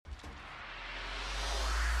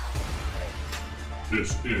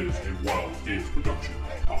This is a Wild Games Production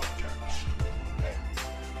podcast.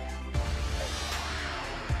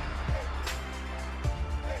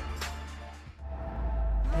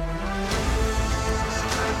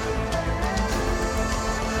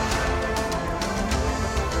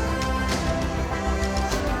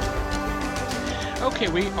 Okay,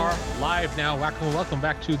 we are live now. Welcome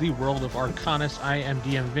back to the World of Arcanus. I am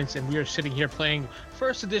DM Vince, and we are sitting here playing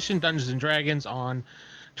First Edition Dungeons & Dragons on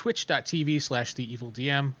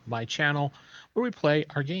twitch.tv/TheEvilDM, my channel, where we play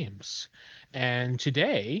our games. And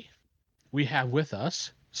today, we have with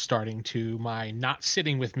us, starting to my not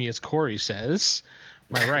sitting with me, as Corey says,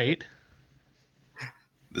 my right.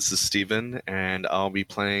 This is Steven, and I'll be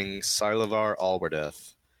playing Sylavar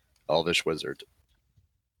Alwardeth, Elvish Wizard.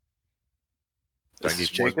 This is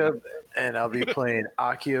Jacob, and I'll be playing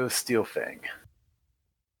Akio Steelfang.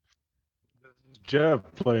 Jeff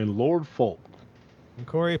playing Lord Folk. And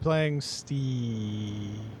Corey playing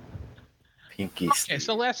Steve. Pinky Okay, Steve.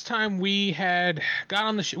 so last time we had got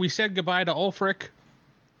on the we said goodbye to Ulfric.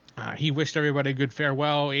 He wished everybody good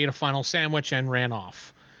farewell, ate a final sandwich, and ran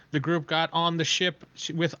off. The group got on the ship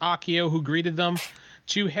with Akio, who greeted them,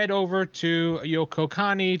 to head over to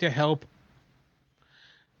Yokokani to help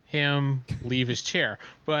him leave his chair.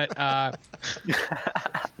 But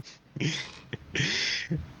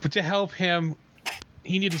to help him,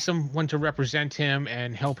 he needed someone to represent him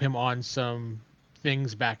and help him on some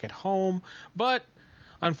things back at home. But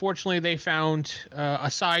unfortunately, they found a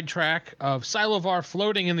sidetrack of Sylavar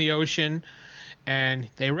floating in the ocean, and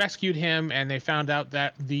they rescued him, and they found out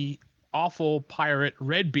that the awful pirate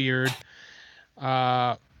Redbeard...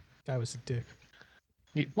 Guy was a dick.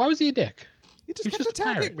 Why was he a dick? He He's just kept just a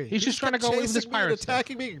pirate. attacking me. He's just trying to kept go with this chasing me and pirate stuff.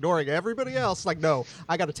 attacking me, ignoring everybody else. Like, no,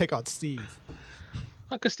 I got to take on Steve.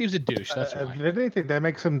 Because Steve's a douche, that's why. If anything, that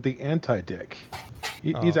makes him the anti-dick.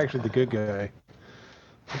 He's actually the good guy.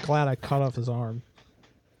 I'm glad I cut off his arm.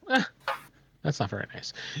 That's not very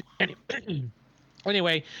nice.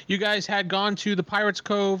 Anyway, you guys had gone to the Pirates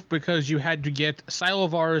Cove because you had to get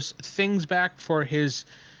Sylavar's things back for his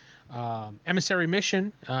emissary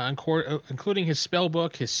mission, including his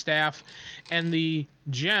spellbook, his staff, and the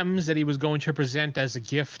gems that he was going to present as a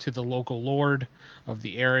gift to the local lord of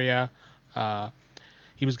the area.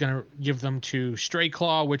 He was going to give them to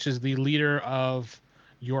Strayclaw, which is the leader of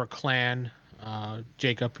your clan,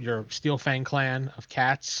 Jacob, your Steelfang clan of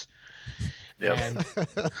cats. Yep. And,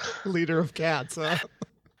 Leader of cats, huh?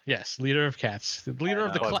 yes, leader of cats. The leader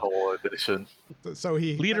of the whole edition. So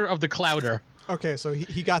he... leader of the Clouder. Okay, so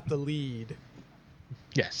he got the lead.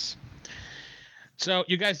 Yes. So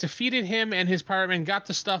you guys defeated him and his pirate men, got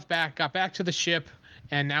the stuff back, got back to the ship,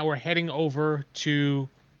 and now we're heading over to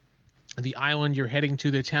the island. You're heading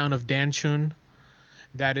to the town of Danchun.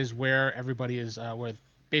 That is where everybody is, where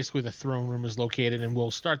basically the throne room is located, and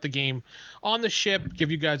we'll start the game on the ship,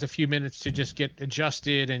 give you guys a few minutes to just get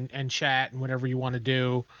adjusted and chat and whatever you want to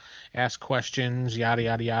do, ask questions, yada,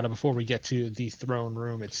 yada, yada, before we get to the throne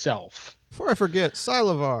room itself. Before I forget,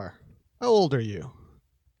 Sylavar, how old are you?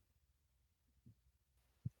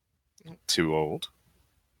 Too old.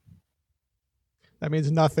 That means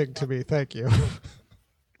nothing to me, thank you.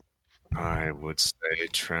 I would say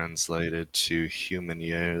translated to human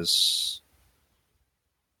years,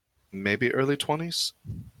 maybe early 20s.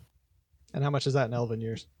 And how much is that in elven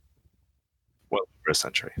years? Well, for a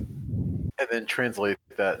century. And then translate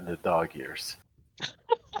that into dog years.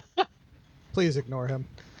 Please ignore him.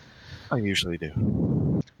 I usually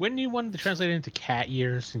do. Wouldn't you want to translate it into cat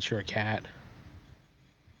years since you're a cat?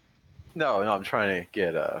 No, I'm trying to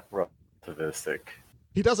get a relativistic.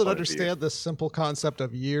 He doesn't Point of view. understand this simple concept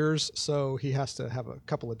of years, so he has to have a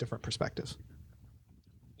couple of different perspectives.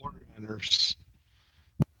 Or manners.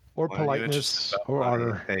 Or Why are you politeness. interested about Or my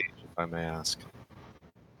honor. age, if I may ask?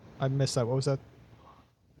 I missed that. What was that?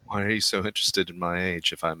 Why are you so interested in my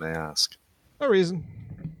age, if I may ask? No reason.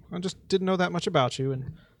 I just didn't know that much about you,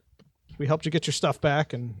 and we helped you get your stuff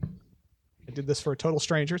back, and I did this for a total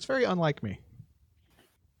stranger. It's very unlike me.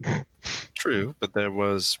 True, but there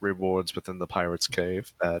was rewards within the Pirate's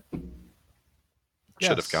Cave that should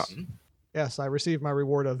have Yes. gotten. Yes, I received my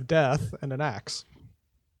reward of death and an axe.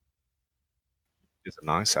 It's a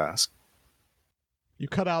nice ask. You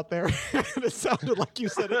cut out there, and it sounded like you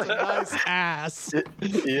said it's a nice ass.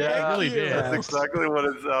 Yeah, really did. That's exactly what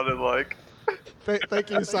it sounded like. Thank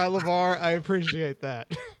you, Sylavar. I appreciate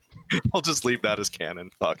that. I'll just leave that as canon.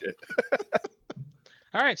 Fuck it.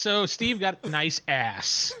 All right, so Steve got nice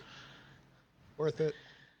ass. Worth it.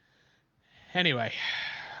 Anyway,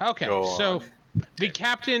 okay, Go so on. the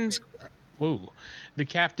captain, the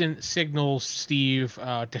captain signals Steve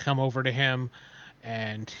to come over to him,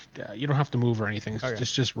 and you don't have to move or anything. It's Okay.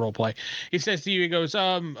 just role play. He says to you, he goes,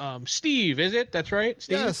 Steve, is it? That's right,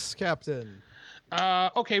 Steve? Yes, Captain.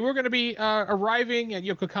 Okay, we're going to be arriving at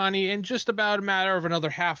Yokokani in just about a matter of another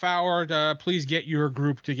half hour. Please get your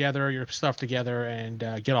group together, your stuff together, and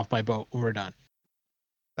get off my boat when we're done.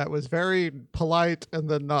 That was very polite and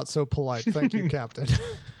then not so polite. Thank you, Captain.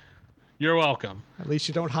 You're welcome. At least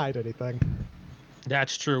you don't hide anything.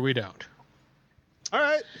 That's true, we don't. All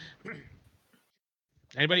right.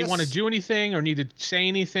 Anybody want to do anything or need to say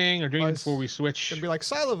anything or do anything before we switch? Gonna be like,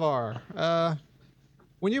 Sylavar,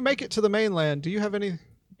 when you make it to the mainland, do you have any...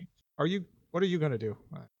 What are you going to do?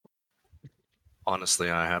 Honestly,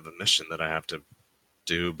 I have a mission that I have to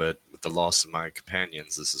do, but with the loss of my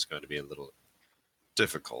companions, this is going to be a little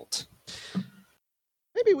difficult.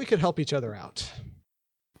 Maybe we could help each other out.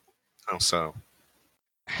 How so?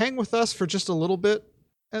 Hang with us for just a little bit,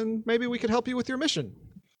 and maybe we could help you with your mission.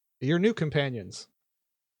 Your new companions.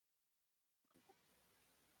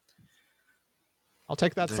 I'll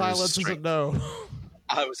take that There's silence as a strength. no.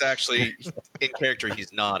 I was actually in character.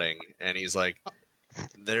 He's nodding, and he's like,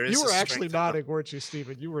 "There is." You were a actually strength nodding, weren't you,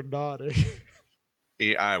 Steven? You were nodding.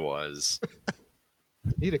 I was.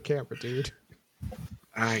 Need a camera, dude.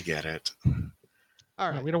 I get it. All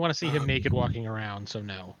No, right. we don't want to see him naked walking around, so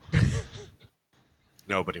no.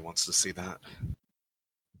 Nobody wants to see that.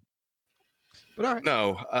 But all right.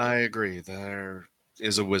 No, I agree. There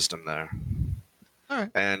is a wisdom there. All right.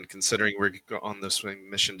 And considering we're on this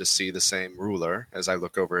mission to see the same ruler, as I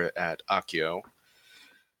look over at Akio,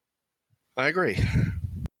 I agree.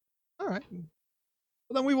 All right.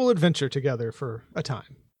 Well, then we will adventure together for a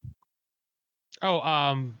time.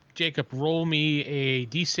 Oh, Jacob, roll me a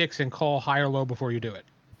d6 and call high or low before you do it.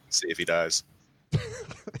 See if he dies.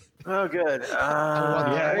 Oh, good.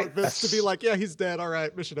 I want Vince to be like, yeah, he's dead. All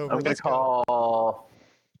right, mission over. I'm gonna Let's go. call.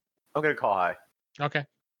 I'm gonna call high. Okay.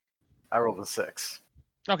 I rolled a 6.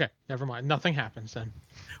 Okay, never mind. Nothing happens then.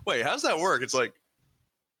 Wait, how's that work? It's like,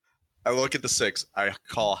 I look at the 6, I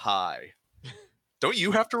call high. Don't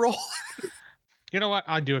you have to roll? You know what?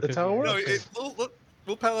 I'll do it. That's 'cause- how it No, works.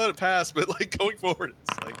 we'll let it pass, but like going forward,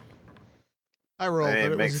 it's like, I rolled, Hey,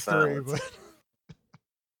 but it it makes was 3. sense. But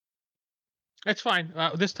It's fine.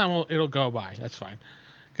 This time it'll go by. That's fine.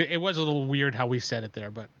 It was a little weird how we said it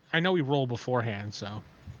there, but I know we rolled beforehand, so.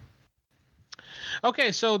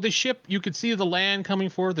 Okay, so the ship, you could see the land coming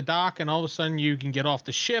for the dock, and all of a sudden you can get off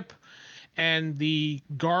the ship, and the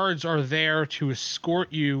guards are there to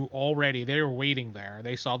escort you already. They were waiting there.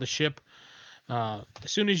 They saw the ship. As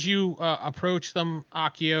soon as you approach them,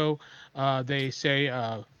 Akio, they say,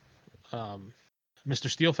 Mr.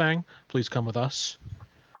 Steelfang, please come with us.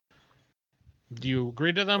 Do you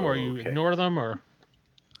agree to them, or you Okay. ignore them, or?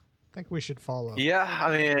 I think we should follow. Yeah,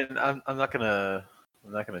 I mean, I'm not gonna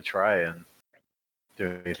try and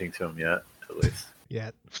do anything to him yet. At least.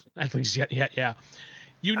 Yet. At least, yeah.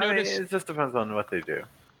 You I mean, notice, it just depends on what they do.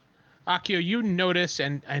 Akio, you notice,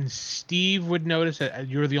 and Steve would notice that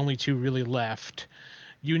you're the only two really left.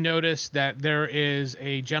 You notice that there is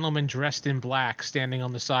a gentleman dressed in black standing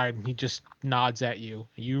on the side, and he just nods at you.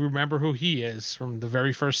 You remember who he is from the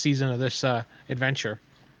very first season of this adventure.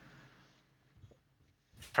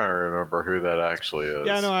 Trying to remember who that actually is.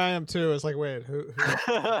 Yeah, no, I am too. It's like, wait, who?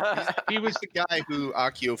 he was the guy who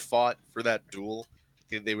Akio fought for that duel.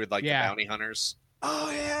 They were like Yeah. the bounty hunters. Oh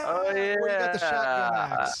yeah. Oh, Where you got the shotgun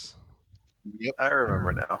yeah. axe. Yep. I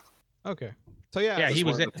remember now. Okay. So yeah. Yeah, he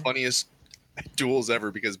One was of the funniest duels ever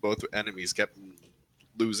because both enemies kept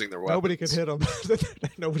losing their weapons. Nobody could hit him.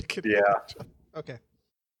 Nobody could. hit Yeah. him. Okay.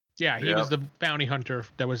 Yeah, he Yeah. was the bounty hunter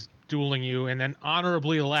that was dueling you, and then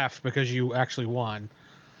honorably left because you actually won.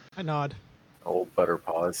 I nod. Old butter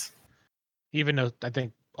paws. Even though I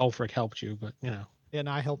think Ulfric helped you, but you know. And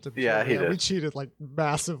I helped him. Yeah, too. he We did. cheated like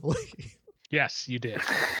massively. Yes, you did.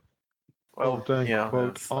 Well, Quote, you know,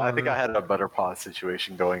 unquote, I think I honor. had a butter paw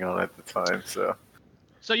situation going on at the time, so.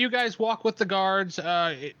 So you guys walk with the guards,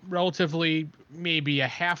 relatively maybe a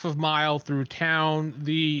half of mile through town.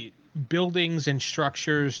 The buildings and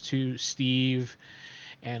structures to Steve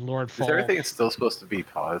and Lord Is Fall. everything still supposed to be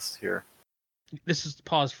paused here? This is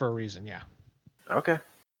paused for a reason, yeah. Okay.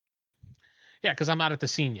 Yeah, because I'm not at the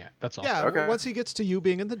scene yet. That's all. Yeah. Okay. Once he gets to you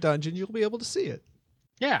being in the dungeon, you'll be able to see it.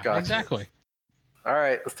 Yeah, Gotcha. exactly. All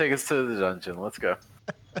right, let's take us to the dungeon. Let's go.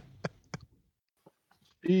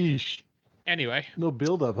 Eesh. Anyway, No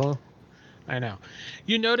build up, huh? I know.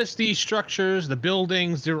 You notice these structures, the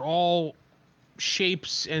buildings, they're all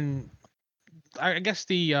shapes, and I guess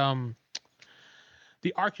the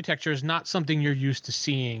architecture is not something you're used to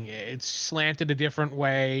seeing. It's slanted a different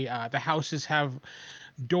way. The houses have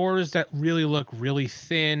doors that really look really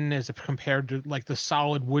thin as compared to like the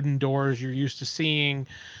solid wooden doors you're used to seeing.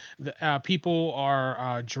 The people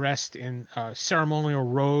are dressed in ceremonial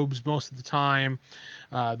robes most of the time.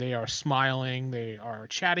 They are smiling. They are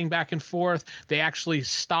chatting back and forth. They actually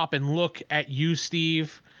stop and look at you,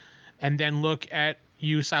 Steve, and then look at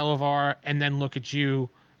you, Salivar, and then look at you,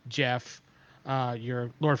 Jeff,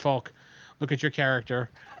 your Lord Folk. Look at your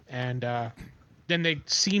character, and then they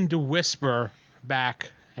seem to whisper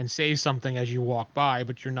back and say something as you walk by,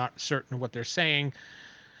 but you're not certain what they're saying,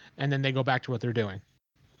 and then they go back to what they're doing.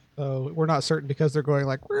 So we're not certain because they're going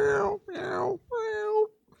like meow, meow, meow.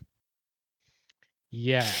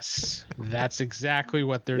 Yes, that's exactly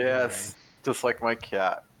what they're Yes, just like my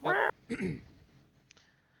cat. doing.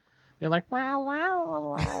 They're like, wow,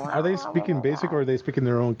 wow. Are they speaking basic or are they speaking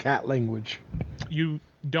their own cat language? You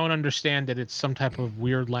don't understand that it's some type of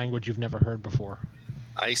weird language you've never heard before.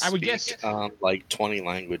 I I would speak guess- like 20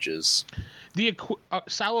 languages. The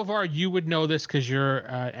Salivar, you would know this because you're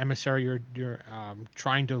emissary. You're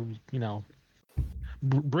trying to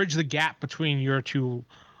bridge the gap between your two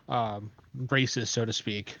races, so to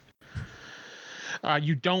speak.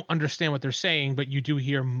 You don't understand what they're saying, but you do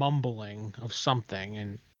hear mumbling of something,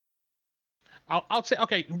 and I'll say,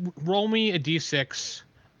 okay, roll me a d6,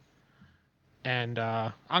 and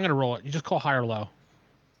I'm gonna roll it. You just call high or low.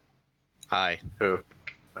 Hi. Who?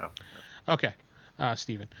 Okay,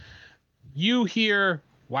 Steven. You hear,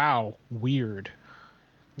 wow, weird.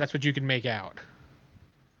 That's what you can make out.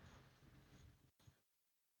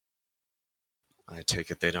 I take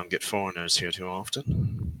it they don't get foreigners here too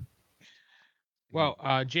often. Well,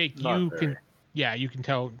 Jake, Not you very. you can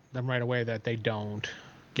tell them right away that they don't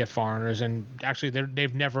get foreigners, and actually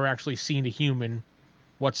they've never actually seen a human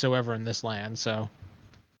whatsoever in this land, so.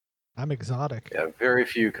 I'm exotic. Yeah, very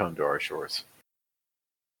few come to our shores.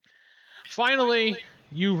 Finally,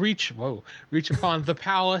 you reach upon the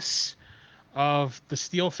palace of the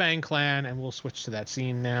Steel Fang clan, and we'll switch to that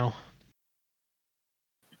scene now.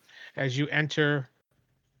 As you enter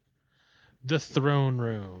the throne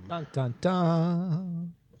room. Dun dun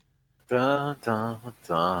dun. Dun, dun,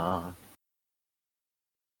 dun.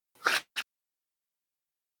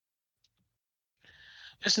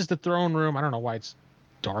 This is the throne room. I don't know why it's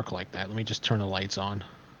dark like that. Let me just turn the lights on.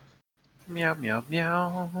 Meow, meow,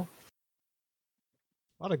 meow.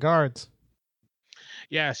 A lot of guards.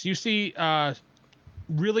 Yes, you see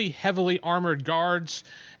really heavily armored guards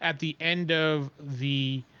at the end of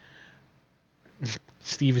the...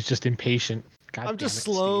 Steve is just impatient. God I'm damn just it,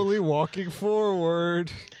 slowly Steve. walking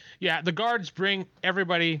forward. Yeah, the guards bring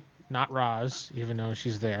everybody, not Roz, even though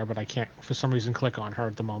she's there, but I can't, for some reason, click on her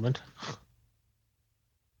at the moment.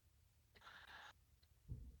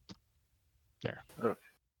 There.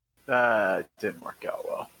 That didn't work out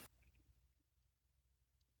well.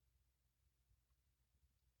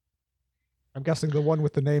 I'm guessing the one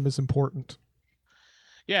with the name is important.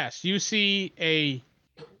 Yes, you see a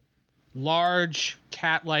large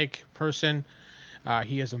cat-like person.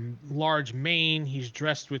 He has a large mane. He's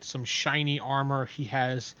dressed with some shiny armor. He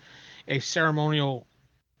has a ceremonial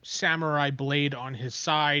samurai blade on his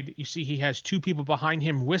side. You see he has two people behind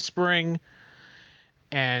him whispering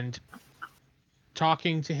and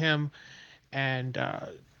talking to him. And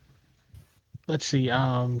let's see,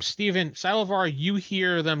 Steven, Salivar, you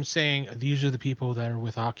hear them saying, these are the people that are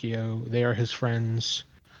with Akio. They are his friends.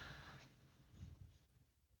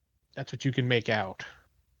 That's what you can make out.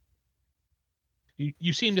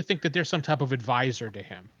 You seem to think that there's some type of advisor to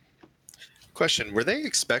him. Question, were they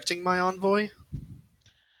expecting my envoy?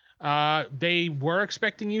 They were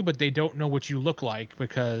expecting you, but they don't know what you look like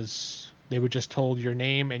because they were just told your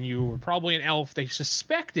name and you were probably an elf. They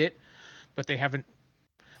suspect it, but they haven't.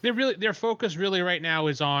 Their focus really right now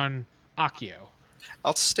is on Akio.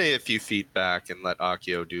 I'll stay a few feet back and let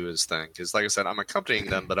Akio do his thing. Because, like I said, I'm accompanying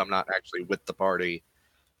them, but I'm not actually with the party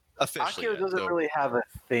officially. Akio yet, doesn't so- really have a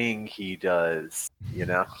thing he does, you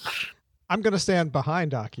know? I'm going to stand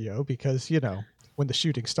behind Akio because, when the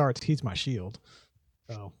shooting starts, he's my shield.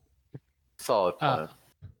 So Solid plan.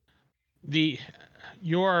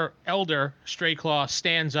 Your elder, Strayclaw,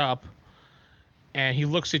 stands up and he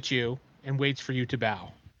looks at you and waits for you to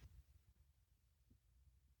bow.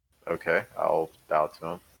 Okay, I'll bow to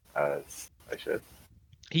him, as I should.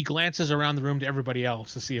 He glances around the room to everybody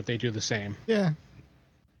else to see if they do the same. yeah,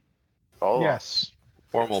 Follow Yes.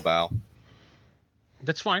 Formal bow.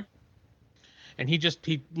 That's fine. And he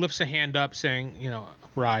lifts a hand up saying,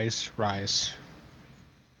 rise, rise.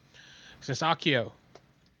 He says, Akio,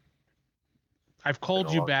 I've called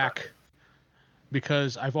Been a you long back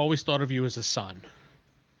because I've always thought of you as a son.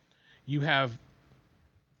 You have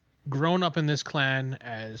grown up in this clan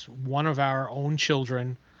as one of our own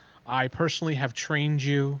children. I personally have trained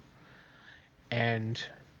you, and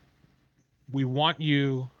we want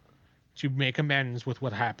you to make amends with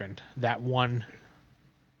what happened that one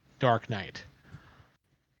dark night.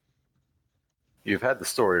 You've had the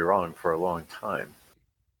story wrong for a long time.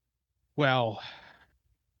 Well,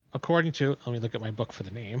 according to, let me look at my book for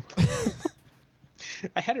the name.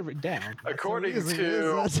 I had it written down. According Easy,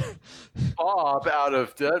 to is it? Bob out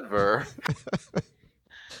of Denver.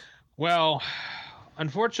 Well,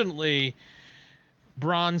 unfortunately,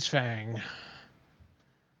 Bronzefang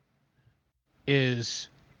is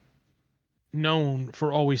known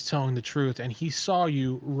for always telling the truth, and he saw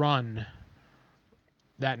you run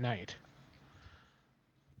that night.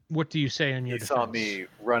 What do you say in your You defense? saw me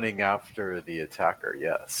running after the attacker,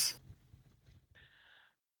 yes.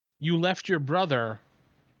 You left your brother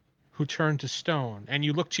who turned to stone, and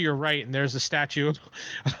you look to your right, and there's a statue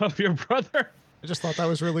of your brother. I just thought that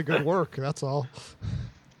was really good work. That's all.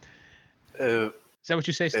 Is that what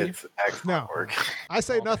you say, Steve? It's excellent No. work. I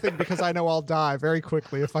say nothing because I know I'll die very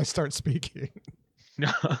quickly if I start speaking.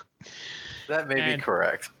 No. That may And- be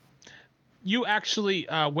correct. You actually,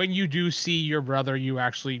 when you do see your brother, you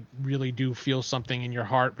actually really do feel something in your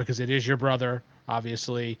heart because it is your brother.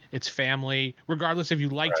 Obviously, it's family. Regardless if you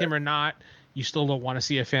liked him or not, you still don't want to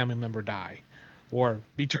see a family member die or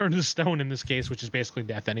be turned to stone in this case, which is basically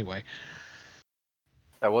death anyway.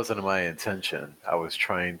 That wasn't my intention. I was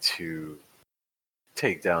trying to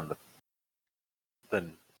take down the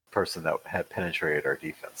person that had penetrated our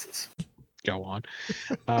defenses. Go on.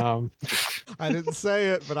 I didn't say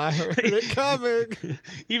it, but I heard it coming.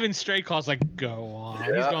 Even Stray Claw's like, go on.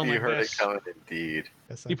 He's Yeah, going you like heard this. it coming indeed.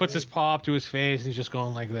 Yes, I He puts did. his paw up to his face and he's just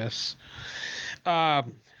going like this.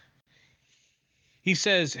 He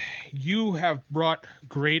says, you have brought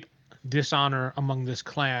great dishonor among this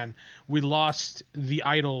clan. We lost the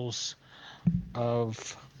idols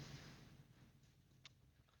of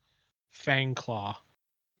Fangclaw.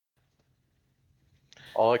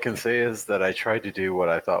 All I can say is that I tried to do what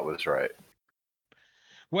I thought was right.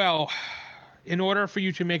 Well, in order for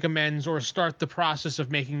you to make amends or start the process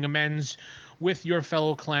of making amends with your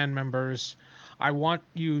fellow clan members, I want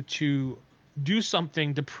you to do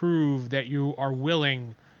something to prove that you are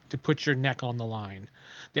willing to put your neck on the line,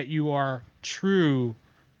 that you are true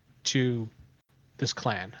to this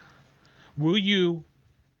clan. Will you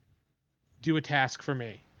do a task for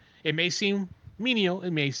me? It may seem menial,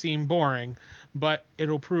 it may seem boring, but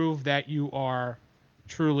it'll prove that you are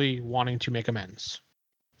truly wanting to make amends.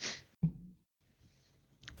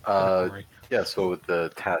 Sorry. Yes, what would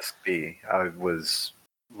the task be? I was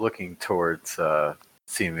looking towards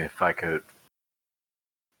seeing if I could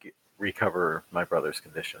recover my brother's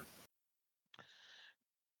condition.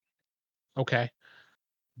 Okay.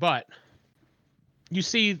 But you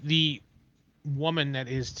see the woman that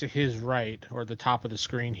is to his right, or the top of the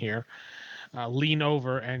screen here, lean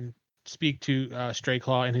over and speak to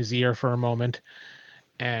Strayclaw in his ear for a moment.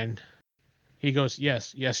 And he goes,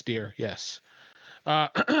 yes, dear, yes.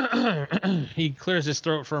 He clears his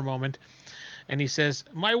throat for a moment. And he says,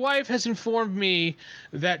 my wife has informed me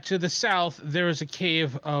that to the south there is a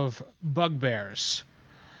cave of bugbears.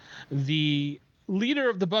 The leader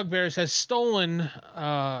of the bugbears has stolen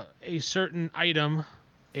a certain item,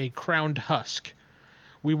 a crowned husk.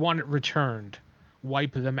 We want it returned.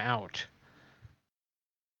 Wipe them out.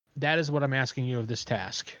 That is what I'm asking you of this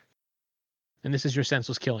task. And this is your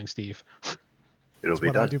senseless killing, Steve. It'll That's be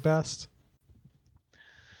what I done. do best.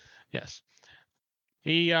 Yes.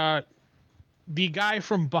 He, the guy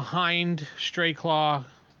from behind Strayclaw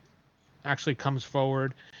actually comes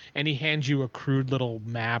forward and he hands you a crude little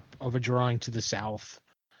map of a drawing to the south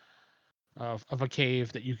of a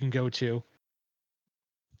cave that you can go to.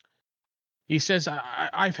 He says,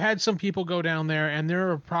 I've had some people go down there, and there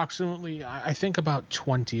are approximately, I think, about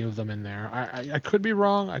 20 of them in there. I could be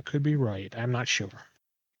wrong. I could be right. I'm not sure.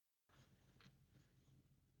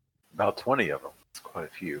 About 20 of them. It's quite a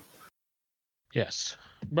few. Yes.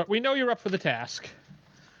 But we know you're up for the task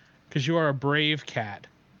because you are a brave cat.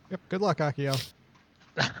 Yep. Good luck, Akio.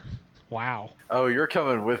 Wow. Oh, you're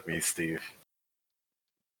coming with me, Steve.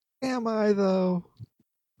 Am I, though?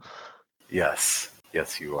 Yes.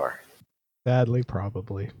 Yes, you are. Badly,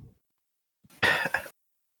 probably.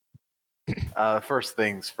 First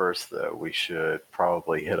things first, though, we should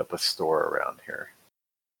probably hit up a store around here.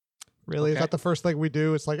 Really? Is Okay. that the first thing we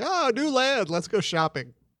do? It's like, new land. Let's go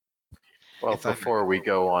shopping. Well, If I- before we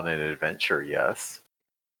go on an adventure, yes.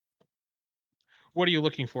 What are you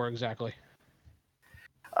looking for exactly?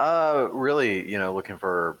 Really, looking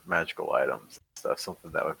for magical items and stuff,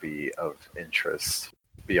 something that would be of interest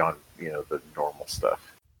beyond the normal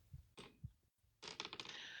stuff.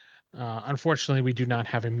 Unfortunately, we do not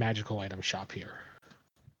have a magical item shop here.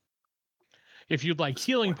 If you'd like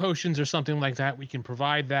healing potions or something like that, we can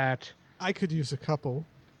provide that. I could use a couple.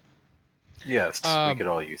 Yes, we could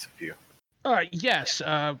all use a few. Yes.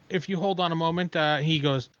 If you hold on a moment, he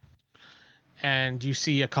goes, and you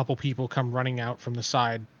see a couple people come running out from the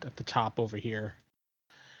side at the top over here,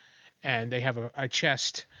 and they have a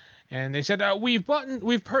chest, and they said, "We've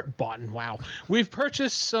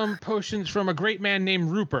purchased some potions from a great man named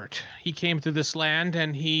Rupert. He came to this land,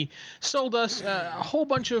 and he sold us a whole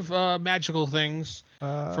bunch of magical things for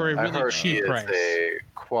a I really heard cheap he price." is a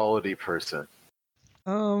quality person.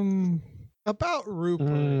 About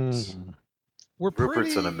Rupert. We're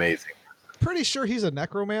Rupert's an amazing. pretty sure he's a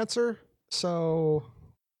necromancer, so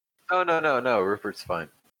No. Rupert's fine.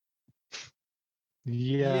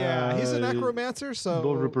 yeah, he's a necromancer, so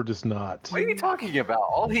Lord Rupert is not. What are you talking about?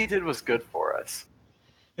 All he did was good for us.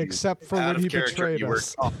 except for Out when he of character, betrayed you were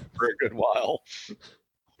us. talking for a good while.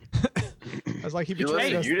 I was like, he You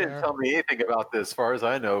betrayed us. you didn't there. tell me anything about this. As far as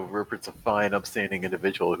I know, Rupert's a fine, upstanding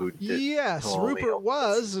individual who did. Yes, only Rupert help us.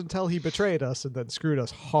 was until he betrayed us and then screwed us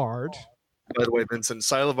hard. By the way, Vincent,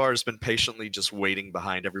 Silavar has been patiently just waiting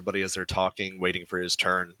behind everybody as they're talking, waiting for his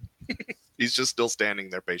turn. He's just still standing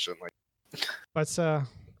there patiently. But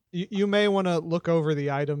you may want to look over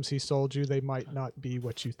the items he sold you. They might not be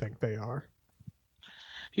what you think they are.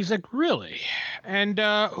 He's like, "Really? And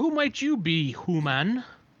who might you be, human?"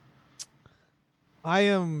 I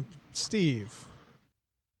am Steve.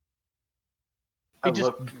 I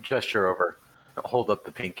just- gesture over. Hold up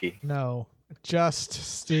the pinky. No, just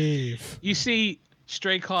Steve. You see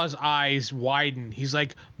Stray Claw's eyes widen. He's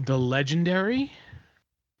like, "The legendary?"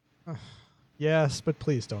 Yes, but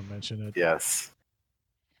please don't mention it. Yes.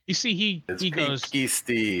 You see he It's goes Pinky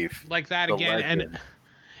Steve. like that the again, legend.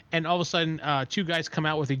 and all of a sudden, two guys come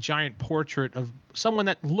out with a giant portrait of someone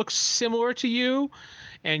that looks similar to you,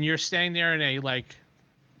 and you're standing there in a like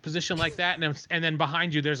position like that, and then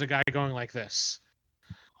behind you there's a guy going like this.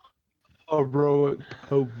 Heroic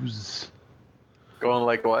pose. Going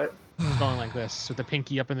like what? Going like this with the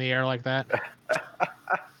pinky up in the air like that.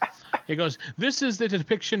 He goes, "This is the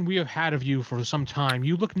depiction we have had of you for some time.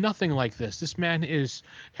 You look nothing like this. This man is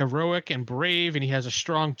heroic and brave, and he has a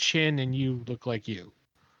strong chin, and you look like you."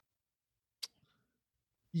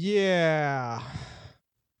 Yeah.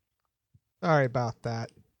 Sorry about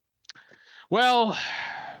that. Well,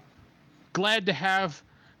 glad to have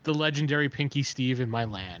the legendary Pinky Steve in my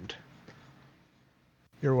land.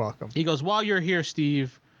 You're welcome. He goes, "While you're here,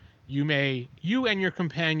 Steve, you and your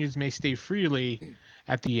companions may stay freely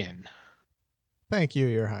at the inn." Thank you,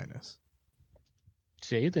 Your Highness.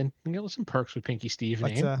 See, then you get some perks with Pinky Steve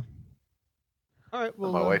Let's, name. all right,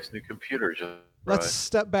 well, My wife's new computer just. let's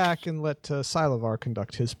step back and let Silavar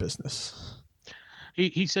conduct his business.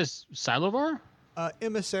 He says, "Silovar?"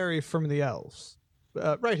 Emissary from the elves.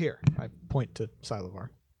 Right here. I point to Silavar.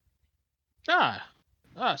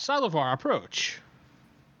 Silovar, approach.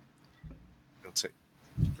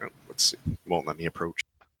 Let's see. Won't let me approach.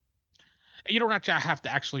 You don't have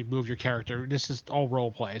to actually move your character. This is all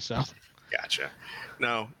role play, so. Gotcha.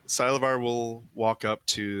 No, Silavar will walk up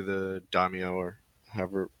to the Daimyo, or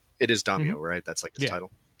however it is Daimyo, right? That's like his Yeah.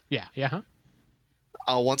 title. Yeah, huh?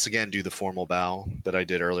 I'll once again do the formal bow that I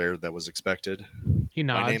did earlier that was expected. He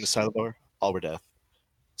nods. My name is Silavar Alberdeth,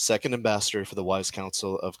 second ambassador for the Wise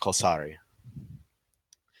Council of Kalsari.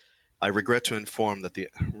 I regret to inform that the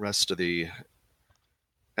rest of the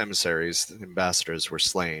emissaries, the ambassadors, were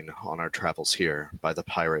slain on our travels here by the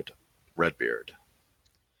pirate Redbeard.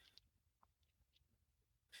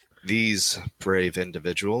 These brave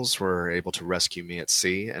individuals were able to rescue me at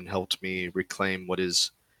sea and helped me reclaim what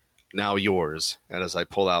is now yours. And as I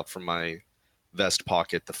pull out from my vest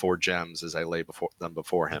pocket the 4 gems as I lay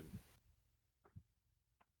before him.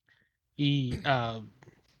 He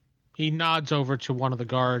nods over to one of the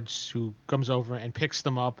guards who comes over and picks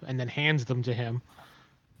them up and then hands them to him.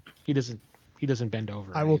 He doesn't bend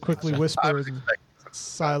over. or I will anything, quickly so- whisper in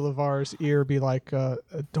Silavar's ear, be like,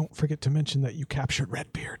 don't forget to mention that you captured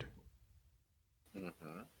Redbeard.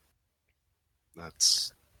 Mhm.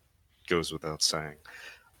 That's goes without saying.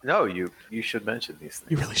 No, you should mention these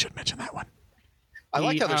things. You really should mention that one. I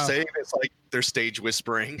like how they're He, saying it's like they're stage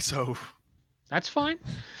whispering, so That's fine.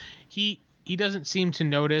 He doesn't seem to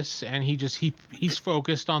notice, and he's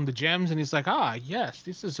focused on the gems, and he's like, yes,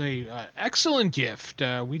 this is a excellent gift.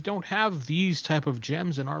 We don't have these type of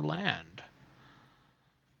gems in our land.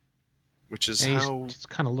 which is And how he's just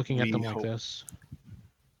kind of looking at we them like hope. this.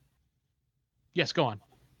 Yes, go on.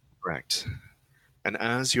 correct. And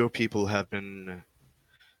as your people have been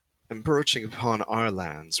encroaching upon our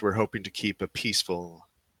lands, we're hoping to keep a peaceful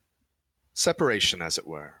separation, as it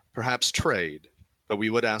were. Perhaps trade, but we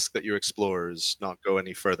would ask that your explorers not go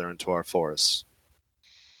any further into our forests.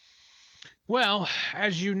 Well,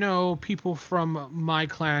 as you know, people from my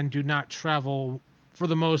clan do not travel, for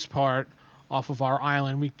the most part, off of our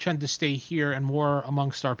island. We tend to stay here and more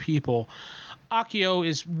amongst our people. Akio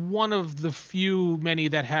is one of the many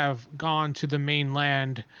that have gone to the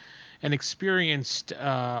mainland and experienced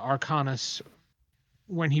Arcanus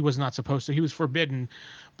when he was not supposed to. He was forbidden,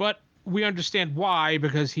 but we understand why,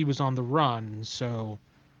 because he was on the run. So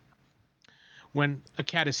when a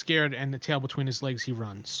cat is scared and the tail between his legs, he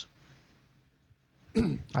runs.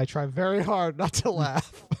 I try very hard not to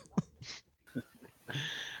laugh.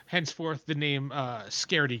 Henceforth, the name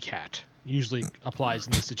Scaredy Cat usually applies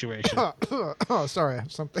in this situation. Oh, sorry, I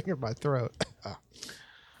have something in my throat.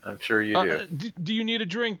 I'm sure you do. Do you need a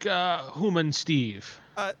drink, Human Steve?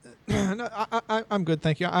 No, I'm good,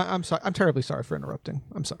 thank you. I'm sorry. I'm terribly sorry for interrupting.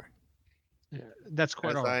 I'm sorry. Yeah, that's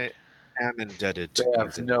quite As all right. I am indebted They to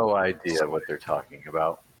have no idea what they're talking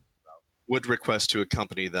about. would request to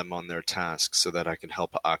accompany them on their tasks so that I can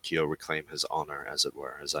help Akio reclaim his honor, as it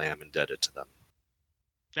were, as I am indebted to them.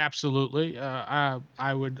 Absolutely.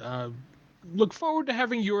 I would look forward to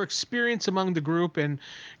having your experience among the group, and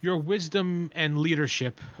your wisdom and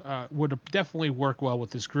leadership would definitely work well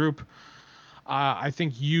with this group. I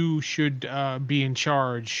think you should be in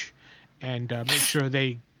charge and make sure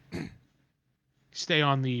they stay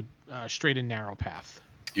on the straight and narrow path.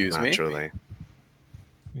 Excuse me? Naturally.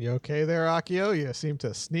 You okay there, Akio? You seem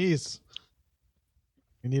to sneeze.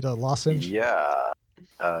 You need a lozenge? Yeah.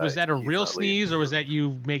 Was that a he's real not leaving. sneeze, or was that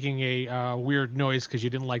you making a weird noise because you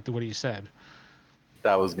didn't like what he said?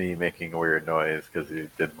 That was me making a weird noise because he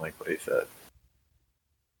didn't like what he said.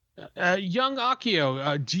 Young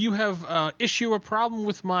Akio, do you have issue or problem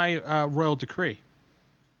with my royal decree?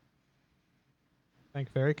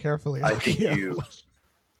 Think very carefully. I think Akio. you.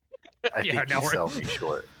 I Yeah, think now you we're- sell me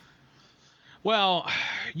short. Well,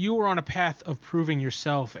 you were on a path of proving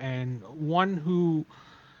yourself, and one who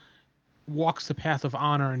walks the path of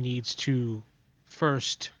honor needs to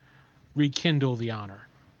first rekindle the honor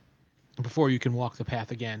before you can walk the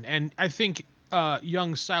path again. And I think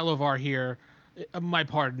young Silovar here, my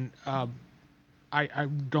pardon, I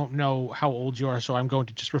don't know how old you are, so I'm going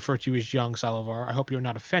to just refer to you as young Silovar. I hope you're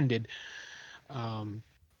not offended.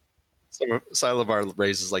 So Silovar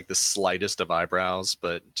raises like the slightest of eyebrows,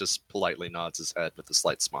 but just politely nods his head with a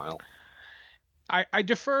slight smile. I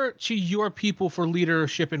defer to your people for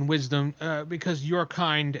leadership and wisdom because your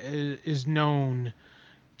kind is known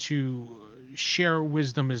to share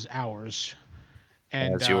wisdom as ours.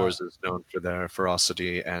 And As yours is known for their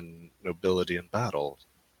ferocity and nobility in battle.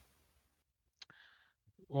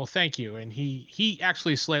 Well, thank you. And he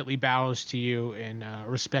actually slightly bows to you in a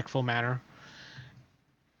respectful manner.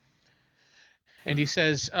 And he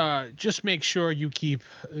says, just make sure you keep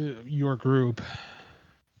your group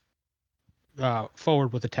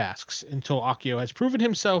forward with the tasks until Akio has proven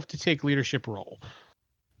himself to take leadership role.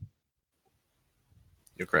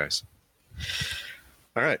 Your grace.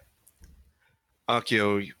 All right.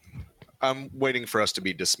 Akio, I'm waiting for us to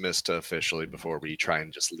be dismissed officially before we try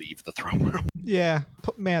and just leave the throne room. Yeah,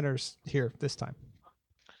 put manners here this time.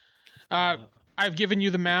 I've given you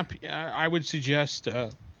the map. I would suggest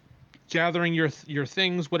gathering your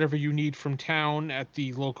things, whatever you need from town at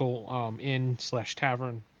the local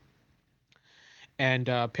inn/tavern,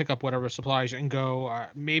 and pick up whatever supplies and go.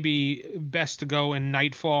 Maybe best to go in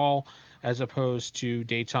nightfall as opposed to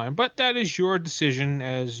daytime, but that is your decision,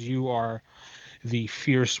 as you are the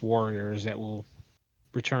fierce warriors that will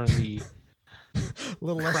return the A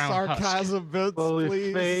little less Crown husk. sarcasm, Vince, Slowly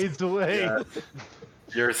please. fades away. Yeah.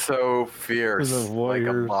 You're so fierce, There's a like a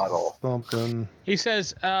warrior model. something. He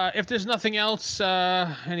says, if there's nothing else,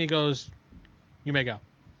 and he goes, you may go.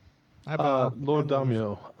 I bow. Lord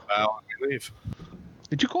Damio. Wow, we leave.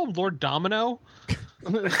 Did you call him Lord Domino?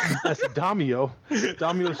 That's Damio.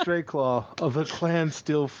 Damio Straightclaw of the clan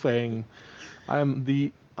Stillfang. I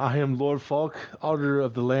am Lord Falk, auditor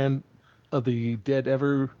of the land of the dead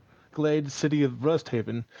Everglade city of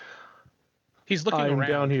Rusthaven. He's looking I am around.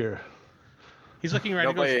 down here. He's looking around.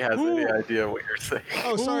 Nobody He goes, has who, any idea what you're saying.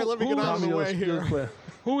 Oh, sorry, let me get out of the Damio way here. Straightclaw.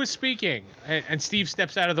 who is speaking? And Steve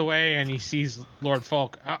steps out of the way and he sees Lord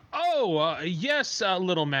Falk. Yes,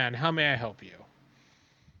 little man. How may I help you?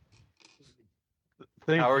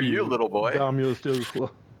 Thank How are you, little boy? Damio Straightclaw.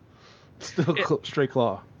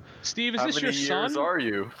 Straightclaw. Steve, is How this many your years son? are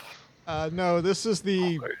you? No, this is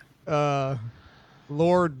the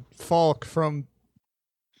Lord Falk from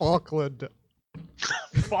Auckland.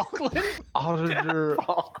 Falkland? Auditor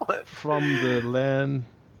Falkland. from the land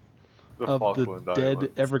of Falkland the dead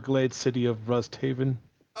Islands. Everglades city of Rusthaven.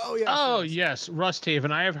 Oh yeah. Oh yes,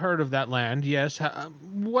 Rusthaven. I have heard of that land. Yes.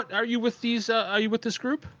 What are you with these? Are you with this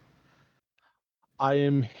group? I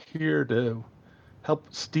am here to help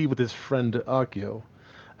Steve with his friend Akio,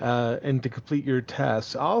 and to complete your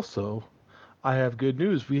tasks. Also, I have good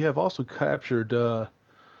news. We have also captured the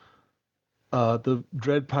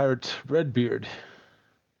Dread Pirate Redbeard.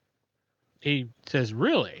 He says,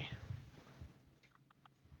 "Really?"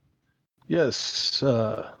 Yes,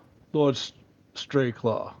 Lord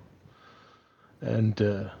Strayclaw. And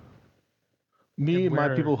me and my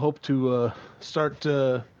where- people hope to start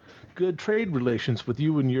good trade relations with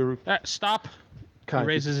you and your Stop. kind.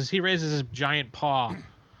 He raises his giant paw.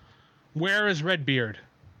 Where is Redbeard?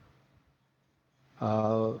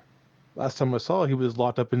 Last time I saw, he was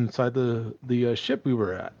locked up inside the ship we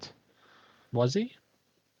were at. Was he?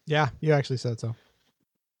 Yeah, you actually said so.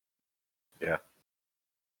 Yeah.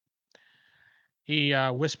 He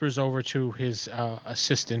whispers over to his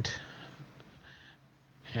assistant,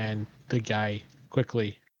 and the guy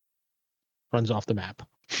quickly runs off the map.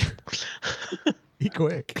 Be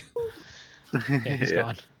quick. Yeah, he's Yeah.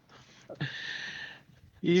 gone.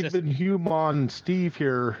 Even human Steve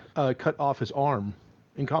here cut off his arm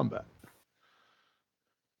in combat.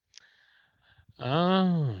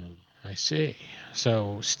 Oh, I see.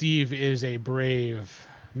 So Steve is a brave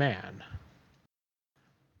man.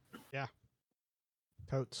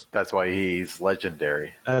 Totes. That's why he's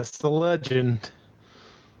legendary. That's the legend.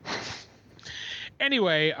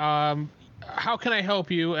 Anyway, how can I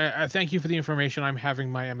help you? Thank you for the information. I'm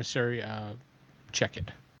having my emissary check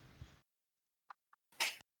it.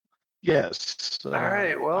 Yes. All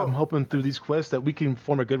right, well- I'm hoping through these quests that we can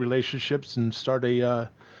form a good relationships and start a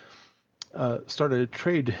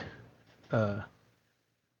trade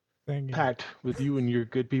Thing. pact with you and your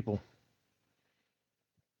good people.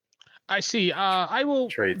 I see. I will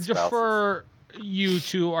Trade defer you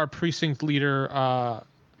to our precinct leader,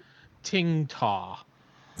 Ting Ta.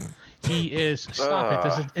 He is.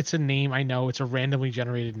 Stop it. It's a name. I know. It's a randomly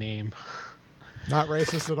generated name. Not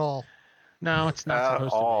racist at all. No, it's not At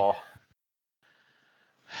supposed all. to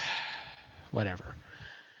be. Whatever.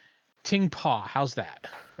 Ting Pa. How's that?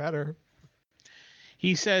 Better.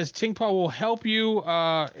 He says Ting Pa will help you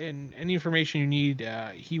in any information you need.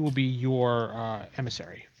 He will be your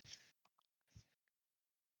emissary.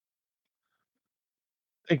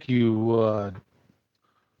 Thank you,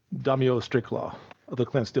 Damio Stricklaw of the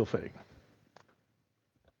Clan Steelfang.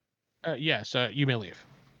 Yes, you may leave.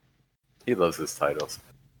 He loves his titles.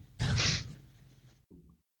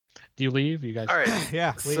 Do you leave? You guys. All right.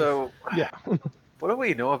 Yeah. leave. So, Yeah. what do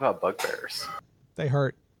we know about bugbears? They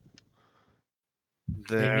hurt.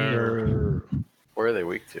 They're Where are they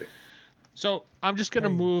weak to? So I'm just gonna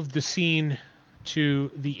move the scene to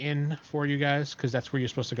the inn for you guys because that's where you're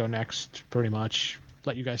supposed to go next. Pretty much,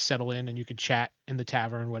 let you guys settle in and you can chat in the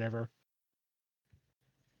tavern, whatever.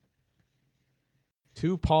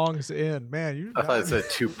 Two pongs in. Man, you I thought it said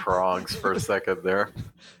two prongs for a second there.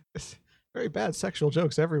 very bad sexual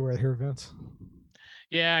jokes everywhere here, Vince.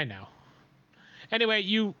 Yeah, I know. Anyway,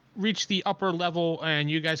 you reach the upper level and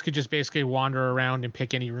you guys could just basically wander around and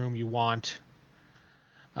pick any room you want.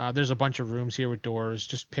 There's a bunch of rooms here with doors.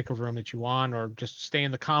 Just pick a room that you want or just stay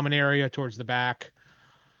in the common area towards the back.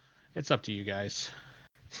 It's up to you guys.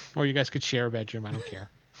 Or you guys could share a bedroom. I don't care.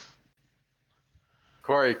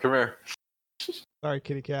 Corey, come here. Sorry,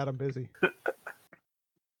 kitty cat. I'm busy. That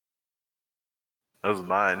was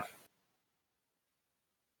mine.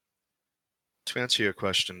 To answer your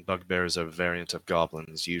question, bugbears are a variant of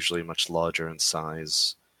goblins, usually much larger in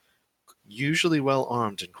size, usually well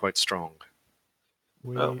armed and quite strong.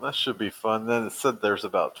 Well, that should be fun. Then it said there's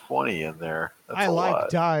about 20 in there. That's I a like lot.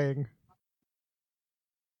 dying.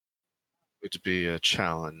 It would be a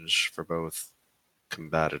challenge for both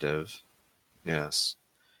combative. Yes.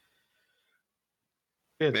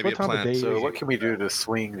 Vince, Maybe what a time of plan. day So is what it? can we do to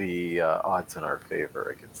swing the odds in our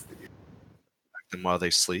favor against the... Them while they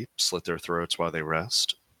sleep, slit their throats while they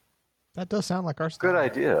rest, That does sound like our style. Good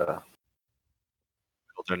idea.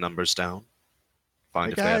 build their numbers down, find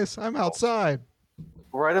Hey if they have guys, I'm outside.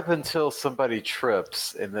 Right up until somebody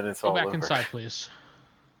trips, and then it's Go all back over. inside, please.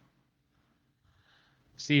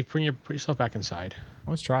 Steve, put yourself back inside.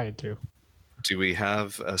 I was trying to. Do we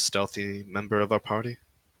have a stealthy member of our party?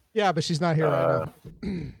 Yeah, but she's not here right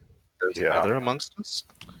now. There's Yeah. another amongst us?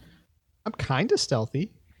 I'm kind of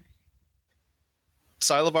stealthy.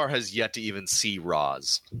 Silavar has yet to even see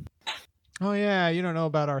Roz. Oh yeah, you don't know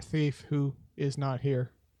about our thief who is not here.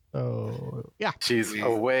 So yeah, She's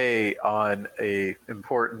away on a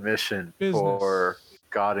important mission Business. for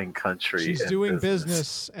God and country. she's and doing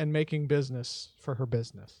business and making business for her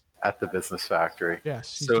business. at the business factory.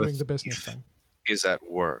 Yes, she's So doing if- the business thing. He's at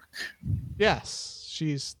work. Yes,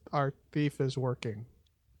 our thief is working,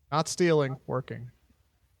 not stealing, working.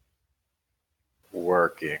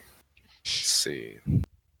 Working. Let's see.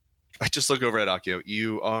 I just look over at Akio.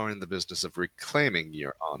 You are in the business of reclaiming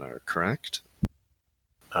your honor, correct?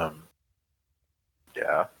 Yeah.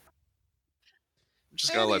 I'm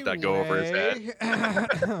just gonna let that go over his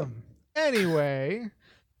head. Anyway,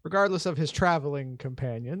 regardless of his traveling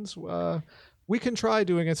companions, we can try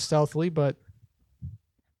doing it stealthily, but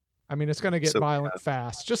I mean, it's going to get So- violent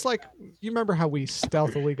fast. Just like you remember how we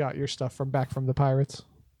stealthily got your stuff from the pirates.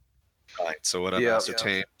 Right. So what I've Yeah.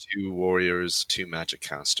 ascertained: 2 warriors, 2 magic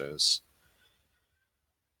casters.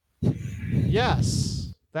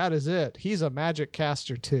 Yes, that is it. He's a magic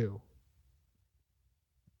caster too.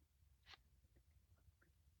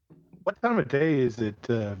 What time of day is it,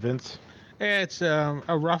 Vince? It's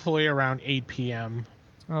roughly around 8 p.m.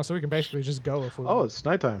 Oh, so we can basically just go if we Oh, want. it's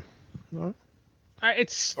nighttime.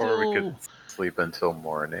 It's still Or we could sleep until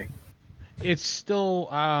morning. it's still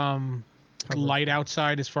Cover. light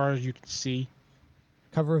outside as far as you can see.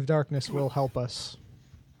 Cover of darkness will help us.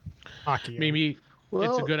 Akio. Maybe it's a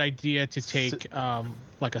Well, good idea to take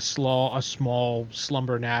like a small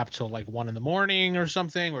slumber nap till like 1 in the morning or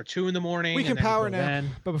something, or 2 in the morning. We can and then power go nap.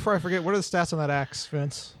 then. But before I forget, what are the stats on that axe,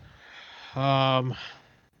 Vince?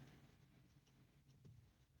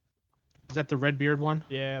 Is that the Redbeard one?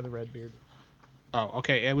 Yeah, the red beard. Oh,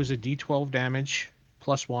 okay. It was a D12 damage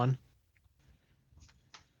plus 1.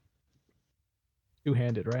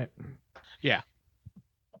 Two-handed, right? Yeah.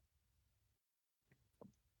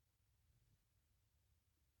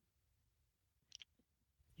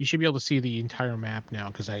 You should be able to see the entire map now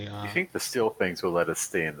because You think the steel things will let us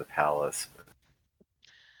stay in the palace?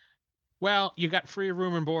 well, you got free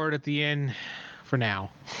room and board at the inn for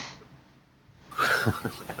now.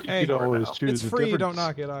 Hey, you can always it's choose a free. different Don't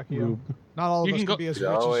knock it, Akio. room. Not all of You us can can go- be as You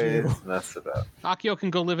rich as always you. mess it up. Akio can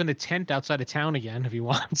go live in a tent outside of town again if he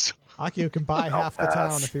wants. Akio can buy I'll half the town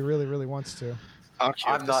pass. if he really, really wants to. Akio,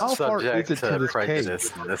 I'm not How far subject is it to to this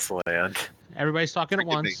prejudice in this land. Everybody's talking at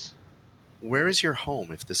Forgive me. once. Where is your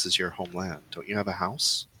home if this is your homeland? Don't you have a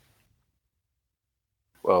house?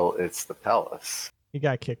 Well, it's the palace, He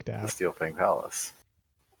got kicked the out. Steel Fang Palace.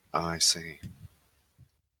 I see.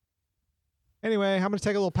 Anyway, I'm going to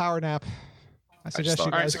take a little power nap. I suggest you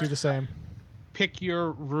thought- guys Alright. do the same. Pick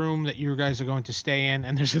your room that you guys are going to stay in,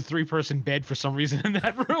 and there's a 3-person bed for some reason in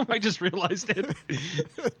that room. I just realized it.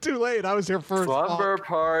 Too late. I was here first. Slumber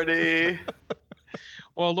party.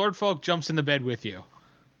 Well, Lord Folk jumps in the bed with you.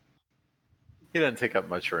 He doesn't take up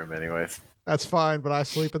much room, anyways. That's fine, but I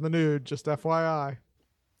sleep in the nude, just FYI.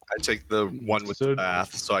 I take the one with So- the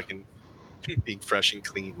bath so I can be fresh and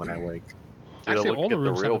clean when I wake. You Actually, look all at the the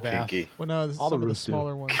rooms have real a bath. pinky. Well, no, this is All the some of the rooms do.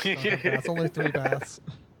 smaller ones. don't have baths. Only 3 baths.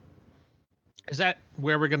 Is that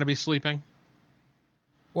where we're going to be sleeping?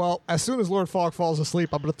 Well, as soon as Lord Fog falls asleep,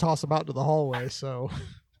 I'm going to toss him out into the hallway, so...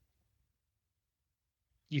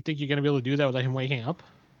 You think you're going to be able to do that without him waking up?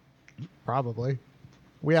 Probably.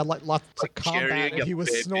 We had like lots of combat carrying and a he was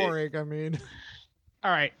baby. snoring, I mean...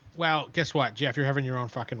 All right. Well, guess what, Jeff? You're having your own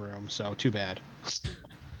fucking room, so too bad.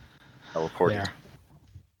 Teleporting. There.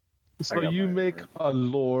 So got you my make room. a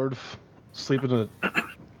lord sleep in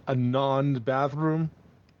a non-bathroom?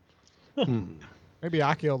 Maybe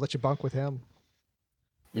Akio will let you bunk with him.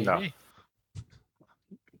 No. Maybe.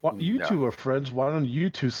 Well, you No. two are friends. Why don't you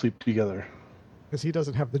two sleep together? Because he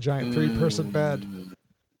doesn't have the giant 3-person bed.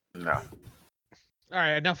 No. All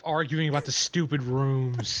right. Enough arguing about the stupid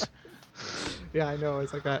rooms. Yeah, I know.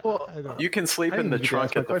 It's like that. Well, I know. You can sleep I in didn't the get to trunk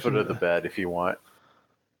ask my at the foot question of the yet. bed if you want.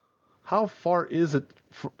 How far is it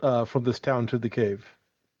from this town to the cave?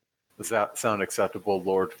 Does that sound acceptable,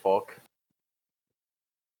 Lord Falk?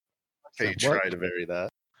 Okay, So what? try to vary that.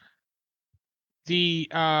 The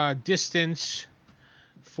distance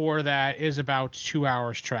for that is about 2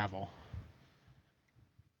 hours travel.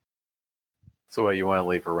 So what, you want to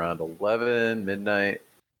leave around 11, midnight,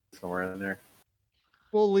 somewhere in there?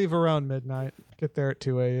 We'll leave around midnight, get there at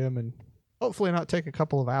 2 a.m., and hopefully not take a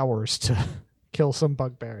couple of hours to kill some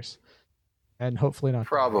bugbears. And hopefully not.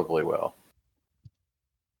 Probably will.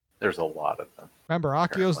 There's a lot of them. Remember, Akio's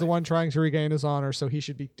the Apparently. one trying to regain his honor, so he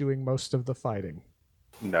should be doing most of the fighting.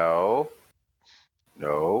 No.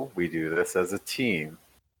 No, we do this as a team.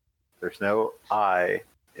 There's no I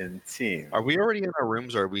in team. Are we already in our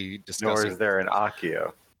rooms or are we Nor discussing? is there an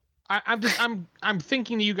Akio. I'm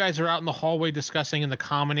thinking you guys are out in the hallway discussing in the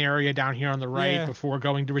common area down here on the right Yeah. before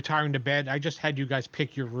retiring to bed. I just had you guys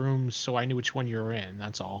pick your rooms so I knew which one you were in.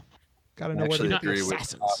 That's all. Gotta I know where to actually get the agree with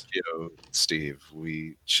assassins. Steve.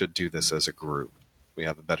 We should do this as a group. We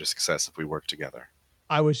have a better success if we work together.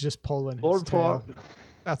 I was just pulling his Lord tail. Falk,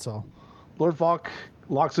 That's all. Lord Falk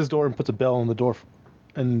locks his door and puts a bell on the door,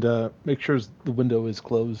 and makes sure the window is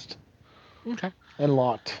closed Okay. and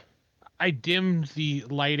locked. I dimmed the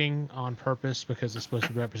lighting on purpose because it's supposed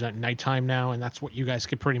to represent nighttime now, and that's what you guys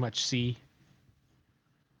could pretty much see.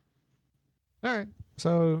 All right.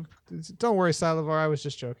 So don't worry, Salivar. I was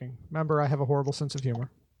just joking. Remember, I have a horrible sense of humor.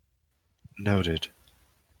 Noted.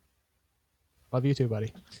 Love you too,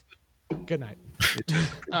 buddy. Good night.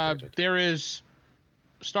 There is,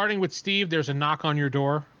 starting with Steve, there's a knock on your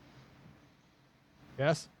door.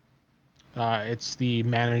 Yes. It's the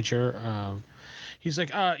manager. He's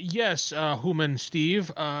like, yes, Human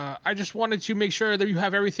Steve. I just wanted to make sure that you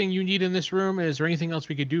have everything you need in this room. Is there anything else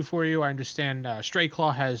we could do for you? I understand Stray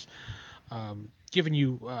Claw has given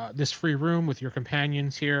you this free room with your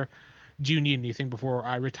companions here. Do you need anything before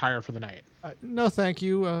I retire for the night? No, thank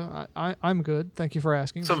you. I'm good. Thank you for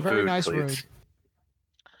asking. Some It's a very food, nice please.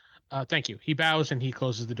 room. Thank you. He bows and he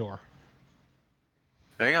closes the door.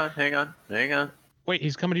 Hang on. Wait,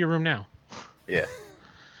 he's coming to your room now. Yeah.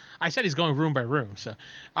 I said he's going room by room. So,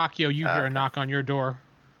 Akio, you hear a knock on your door.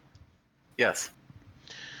 Yes.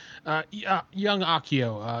 Young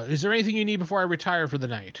Akio, is there anything you need before I retire for the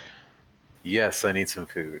night? Yes, I need some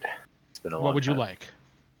food. It's been a long What would you time. like?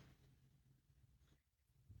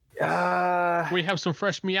 like? We have some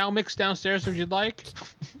fresh meow mix downstairs if you'd like.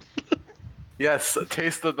 Yes, a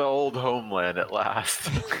taste of the old homeland at last.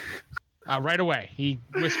 Right away. He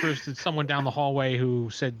whispers to someone down the hallway who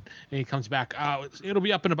said, and he comes back, it'll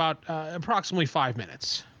be up in about approximately 5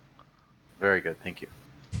 minutes. Very good, thank you.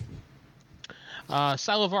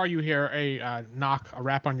 Salivar, you hear a knock, a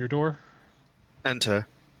rap on your door. Enter.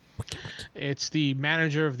 It's the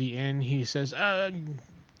manager of the inn. He says,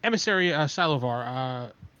 Emissary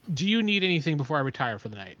Salivar, do you need anything before I retire for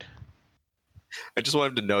the night? I just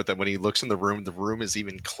wanted to note that when he looks in the room is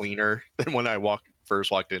even cleaner than when I first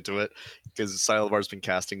walked into it, because Salivar's been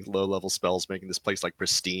casting low-level spells, making this place like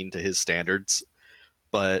pristine to his standards.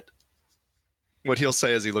 But what he'll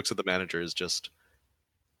say as he looks at the manager is just,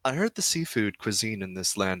 I heard the seafood cuisine in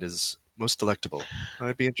this land is most delectable.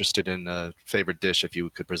 I'd be interested in a favorite dish if you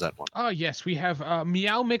could present one. Oh, yes, we have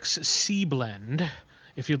Meow Mix Sea Blend,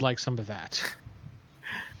 if you'd like some of that.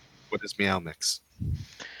 What is Meow Mix?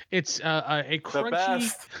 It's a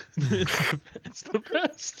crunchy. The best. It's the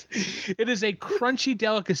best. It is a crunchy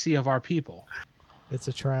delicacy of our people. It's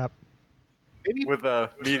a trap. Maybe With a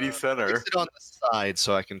meaty center. place it on the side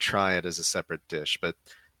so I can try it as a separate dish. But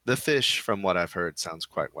the fish, from what I've heard, sounds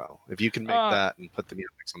quite well. If you can make that and put the Meow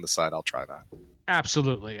Mix on the side, I'll try that.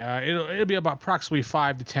 Absolutely. It'll be about approximately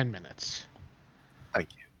 5 to 10 minutes. Thank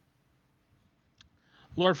you.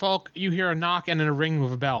 Lord Falk, you hear a knock and then a ring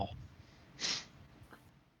with a bell.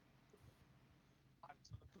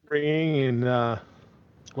 Ringing and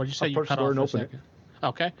What did you say? You Approach cut the door off and for a open it. second.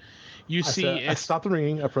 Okay. You see, I it's stop the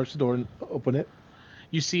ringing, approach the door, and open it.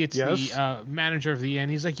 it's Yes? the manager of the inn.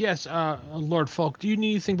 He's like, yes, Lord Falk, do you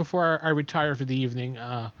need anything before I retire for the evening?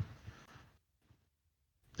 And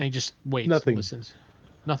he just waits. Nothing. Listens.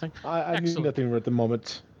 Nothing. I need Excellent. nothing at the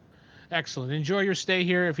moment. Excellent. Enjoy your stay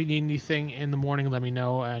here. If you need anything in the morning, let me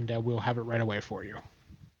know, and we'll have it right away for you.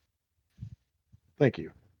 Thank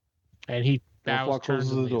you. And he Lord bows, Falk turns,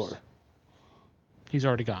 closes and the leaves. door. He's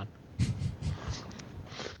already gone.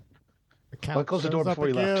 The count close the door shows up before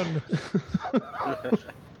he left. again.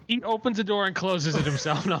 He opens the door and closes it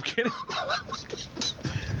himself. No, I'm kidding.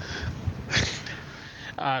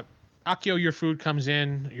 Akio, your food comes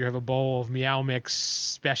in. You have a bowl of Meow Mix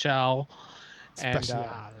Special. And, Special.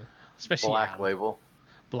 Special. Black label.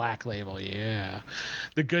 Black Label, yeah.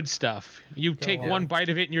 The good stuff. You take on. one bite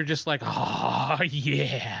of it and you're just like, oh,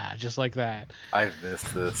 yeah. Just like that. I've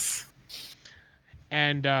missed this.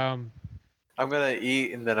 And I'm gonna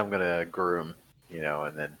eat and then I'm gonna groom,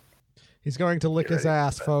 and then He's going to lick Get his ready for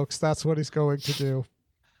ass, bed. folks. That's what he's going to do.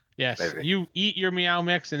 yes, Maybe. you eat your Meow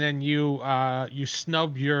Mix and then you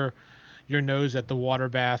snub your nose at the water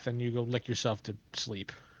bath and you go lick yourself to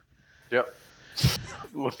sleep. yep.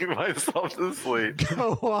 Looking myself to sleep.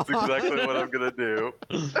 Go on. That's exactly what I'm gonna do.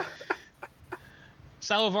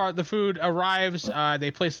 Salivar, the food arrives.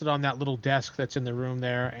 They place it on that little desk that's in the room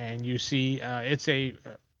there, and you see it's a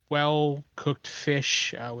well-cooked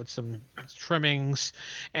fish with some trimmings,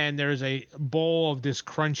 and there's a bowl of this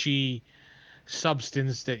crunchy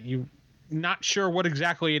substance that you not sure what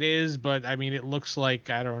exactly it is, but I mean, it looks like,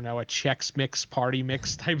 I don't know, a Chex Mix party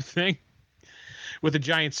mix type thing with a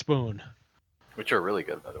giant spoon. Which are really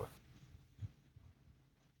good, by the way.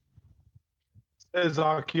 There's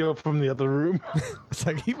Akio from the other room. It's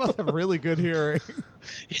like he must have really good hearing.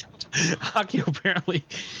 Akio apparently.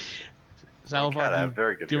 God, I have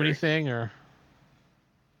very good do hearing. anything, or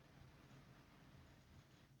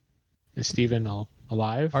is Steven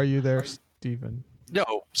alive? Are you there, Steven?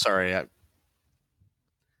 No, sorry.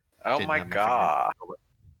 Oh Didn't my have my god.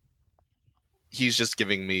 He's just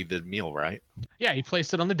giving me the meal, right? Yeah, he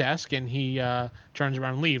placed it on the desk and he turns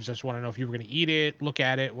around and leaves. I just want to know if you were going to eat it, look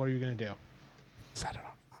at it. What are you going to do? Set it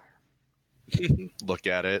on. Look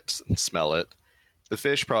at it, smell it. The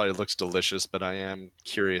fish probably looks delicious, but I am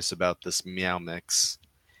curious about this meow mix.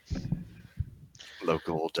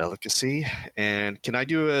 Local delicacy. And can I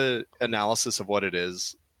do a analysis of what it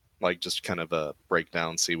is? Like just kind of a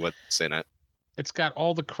breakdown, see what's in it. It's got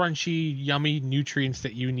all the crunchy, yummy nutrients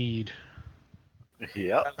that you need.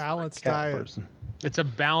 Yep. Balanced Cat diet. person. It's a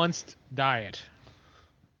balanced diet.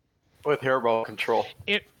 With hairball control.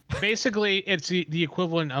 It basically it's the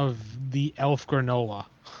equivalent of the elf granola.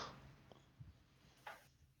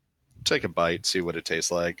 Take a bite, see what it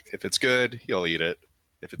tastes like. If it's good, you'll eat it.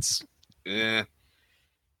 If it's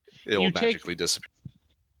it'll magically disappear.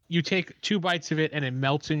 You take 2 bites of it and it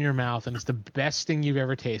melts in your mouth, and it's the best thing you've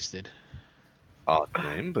ever tasted. Odd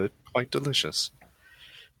name, but quite delicious.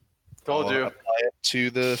 Told I'll you. apply it to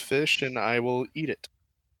the fish and I will eat it.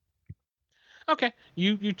 Okay,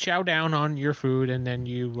 you chow down on your food, and then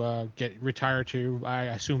you get retire to, I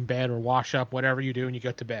assume, bed or wash up, whatever you do, and you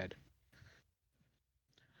go to bed.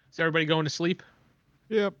 Is everybody going to sleep?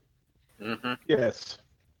 Yep. Mm-hmm. Yes.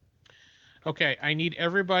 Okay, I need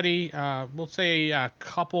everybody, we'll say a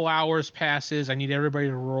couple hours passes. I need everybody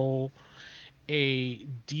to roll a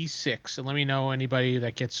d6, and let me know anybody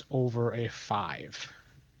that gets over a 5.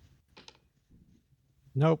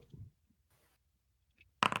 Nope.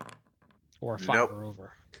 Or a 5 Nope. or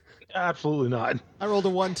over. Absolutely not. I rolled a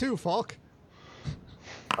 1 too, Falk.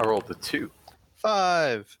 I rolled the 2.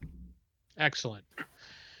 5. Excellent.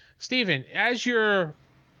 Steven, as you're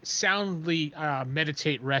soundly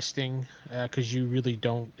meditate resting, because you really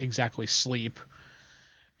don't exactly sleep,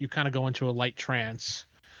 you kind of go into a light trance.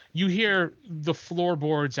 You hear the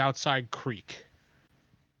floorboards outside creak.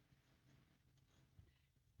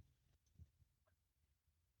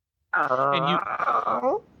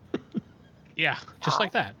 And yeah, just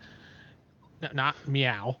like that. Not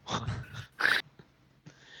meow.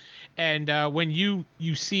 And when you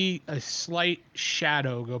see a slight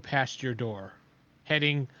shadow go past your door,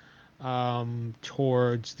 heading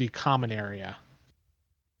towards the common area,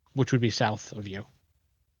 which would be south of you.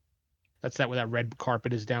 That's where that red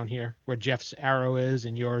carpet is down here, where Jeff's arrow is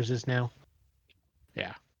and yours is now.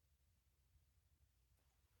 Yeah.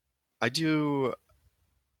 I do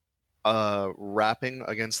rapping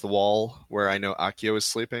against the wall where I know Akio is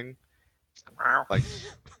sleeping. Like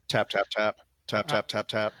tap, tap, tap, tap, tap, tap,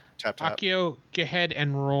 tap, tap, tap. Akio, go ahead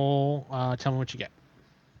and roll. Tell me what you get.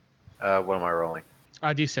 What am I rolling?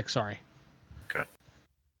 D6, sorry.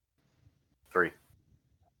 3.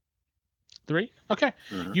 3? Okay.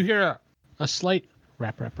 Mhm. You hear a slight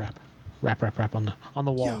rap on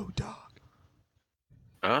the wall. Yo, dog.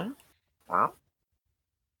 Huh? Wow.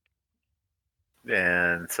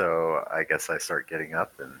 And so I guess I start getting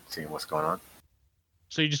up and seeing what's going on.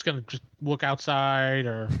 So you're just gonna just look outside,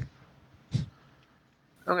 or I'm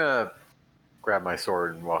gonna grab my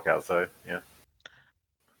sword and walk outside. Yeah.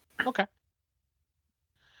 okay.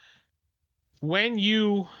 When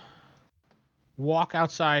you walk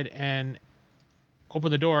outside and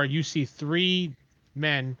open the door, you see 3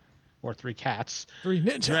 men or 3 cats 3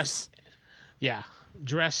 ninjas.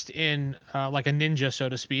 dressed in like a ninja, so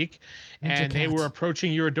to speak. Ninja And they cats. were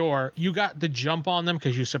approaching your door. You got the jump on them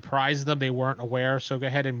because you surprised them. They weren't aware. So go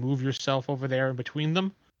ahead and move yourself over there in between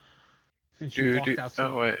them. Since you walked outside.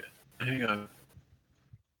 Oh wait, hang on.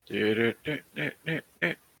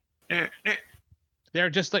 They're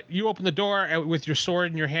just like, you open the door with your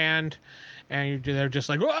sword in your hand, and they're just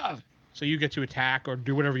like, whoa! So you get to attack or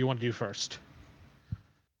do whatever you want to do first.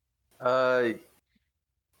 Yeah,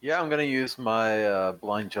 I'm gonna use my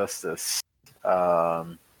blind justice,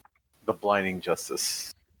 the blinding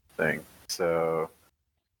justice thing. So,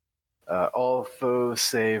 all foes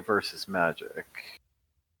save versus magic,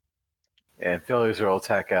 and failures will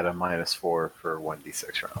attack at a -4 for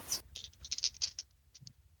 1d6 rounds.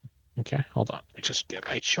 Okay, hold on. Let me just get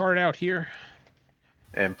my chart out here.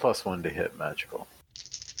 And +1 to hit magical.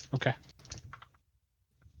 Okay.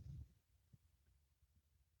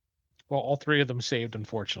 Well, all three of them saved,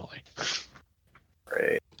 unfortunately.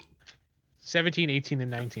 Great. 17, 18,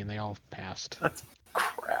 and 19, they all passed. That's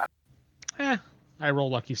crap. I roll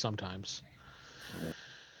lucky sometimes.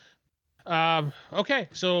 Okay,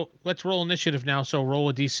 so let's roll initiative now. So roll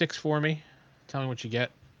a d6 for me. Tell me what you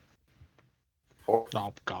get. 4.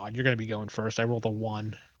 Oh, God, you're going to be going first. I rolled a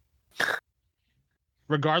 1.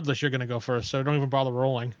 Regardless, you're going to go first, so don't even bother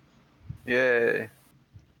rolling. Yay.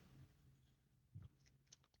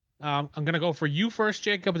 I'm going to go for you first,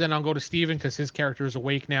 Jacob, and then I'll go to Steven because his character is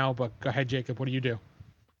awake now. But go ahead, Jacob. What do you do?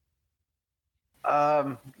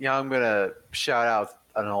 Yeah, I'm going to shout out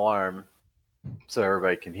an alarm so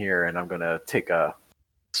everybody can hear, and I'm going to take a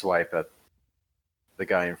swipe at the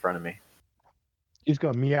guy in front of me. He's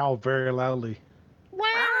gonna meow very loudly.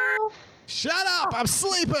 Wow! Shut up! I'm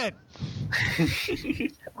sleeping.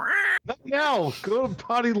 Not now. Go to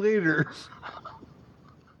potty later.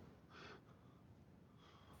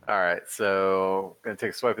 All right, so I'm going to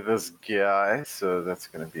take a swipe at this guy, so that's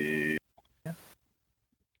going to be... All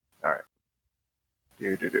right.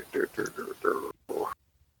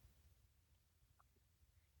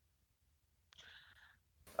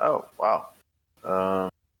 Oh, wow.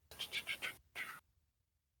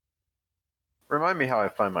 Remind me how I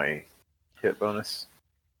find my hit bonus.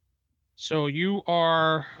 So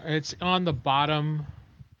it's on the bottom.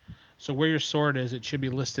 So where your sword is, it should be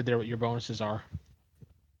listed there what your bonuses are.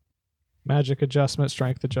 Magic adjustment,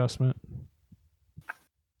 strength adjustment.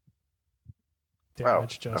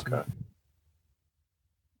 Damage Oh, adjustment.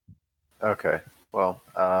 Okay. Well,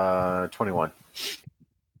 21.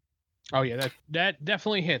 Oh yeah, that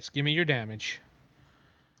definitely hits. Give me your damage.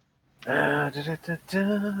 That's going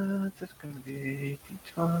to be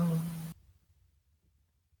 12.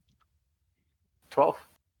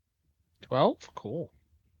 12? Cool.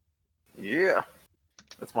 Yeah.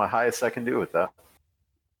 That's my highest I can do with that.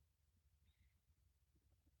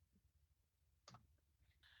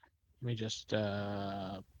 Let me just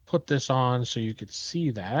put this on so you could see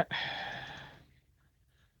that.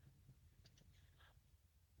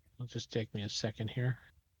 It'll just take me a second here.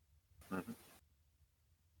 Mhm.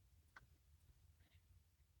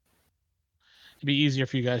 It'd be easier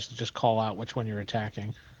for you guys to just call out which one you're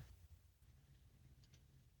attacking.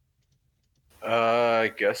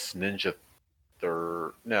 I guess Ninja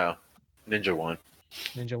No, Ninja 1.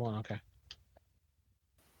 Ninja 1, okay.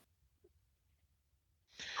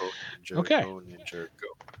 Go, ninja, Okay. Go, ninja, go.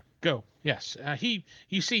 Go. Yes.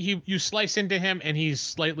 You slice into him and he's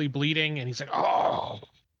slightly bleeding and he's like, oh.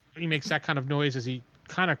 He makes that kind of noise as he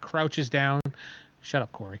kind of crouches down. Shut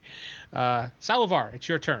up, Corey. Salivar, it's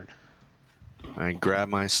your turn. I grab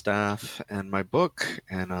my staff and my book,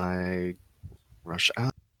 and I rush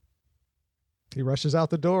out. He rushes out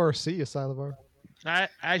the door. See you, Salivar.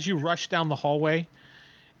 As you rush down the hallway,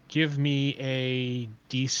 give me a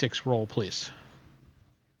d6 roll, please.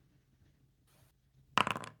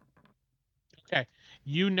 Okay.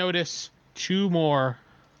 You notice 2 more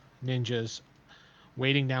ninjas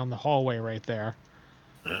waiting down the hallway right there.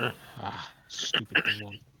 Stupid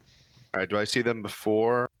thing. All right, do I see them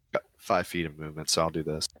before? Got 5 feet of movement, so I'll do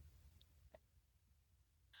this.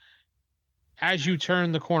 As you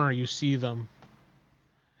turn the corner, you see them.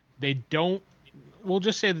 They don't. We'll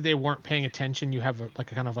just say that they weren't paying attention. You have a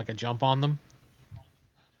kind of a jump on them.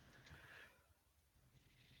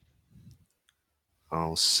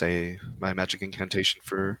 I'll say my magic incantation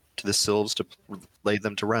to the sylphs to lay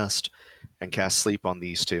them to rest and cast sleep on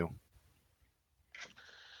these 2.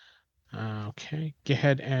 Okay. Go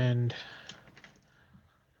ahead and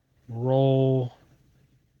roll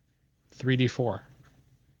 3d4.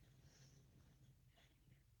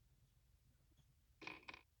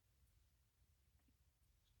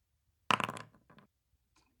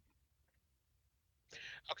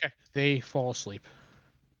 Okay. They fall asleep.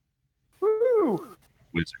 Woo!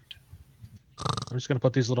 Wizard. I'm just going to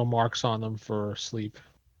put these little marks on them for sleep.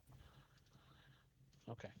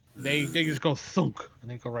 Okay. They just go thunk,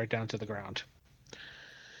 and they go right down to the ground.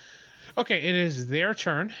 Okay, it is their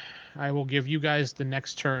turn. I will give you guys the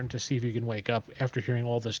next turn to see if you can wake up after hearing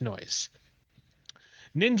all this noise.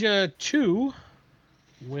 Ninja 2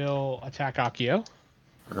 will attack Akio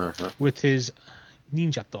with his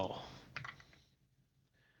Ninjato.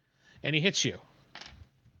 And he hits you.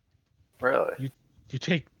 Really? You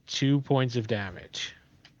take 2 points of damage.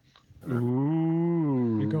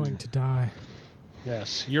 Ooh. You're going to die.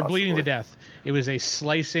 Yes, you're bleeding to Possibly. death. It was a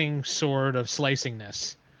slicing sword of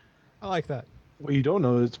slicingness. I like that. What you don't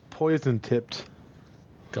know is poison tipped.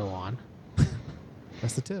 Go on.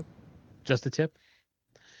 That's the tip. Just a tip.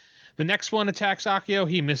 The next one attacks Akio.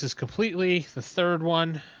 He misses completely. The third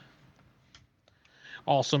one.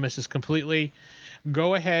 Also misses completely.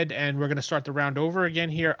 Go ahead, and we're going to start the round over again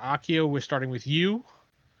here. Akio, we're starting with you,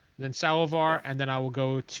 then Salivar, and then I will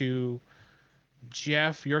go to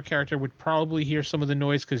Jeff. Your character would probably hear some of the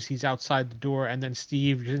noise because he's outside the door, and then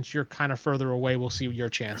Steve, since you're kind of further away, we'll see your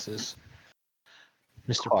chances.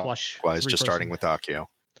 Mr. Plush. Likewise, just three-person. starting with Akio.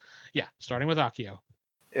 Yeah, starting with Akio.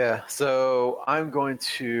 Yeah, so I want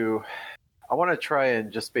to try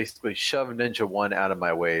and just basically shove Ninja 1 out of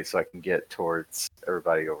my way so I can get towards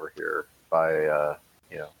everybody over here by,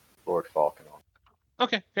 Lord Falk and all.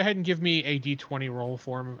 Okay, go ahead and give me a d20 roll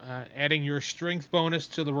for him, adding your strength bonus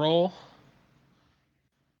to the roll.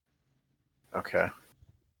 Okay.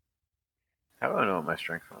 How do I know what my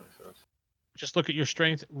strength bonus is? Just look at your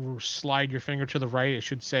strength, slide your finger to the right. It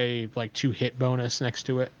should say like 2 hit bonus next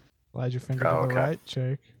to it. Slide your finger Oh, to the okay. right,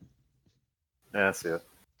 Jake. Yeah, I see it.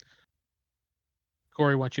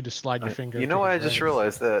 Corey wants you to slide your finger. You know to what? the I just right.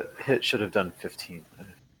 realized that hit should have done 15.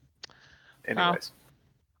 Anyways.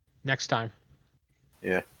 Next time.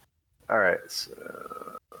 Yeah. All right.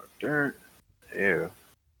 So,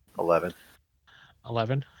 11.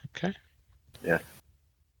 11. Okay. Yeah.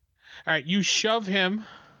 All right, you shove him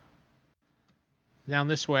down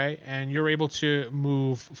this way, and you're able to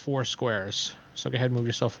move 4 squares. So go ahead and move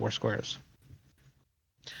yourself 4 squares.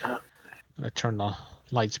 I'm going to turn the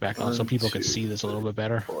lights back on so 1, people can 2, see this a little bit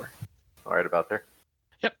better. 4. All right, about there.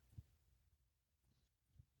 Yep.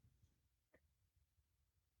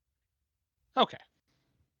 Okay.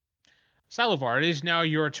 Salivar, it is now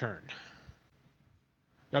your turn.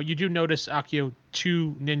 Now, you do notice, Akio,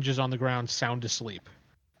 2 ninjas on the ground sound asleep.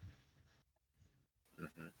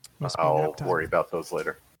 Mm-hmm. Must be I'll nap time. worry about those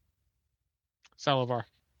later. Salivar.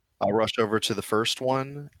 I'll rush over to the first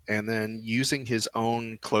one, and then using his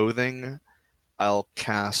own clothing, I'll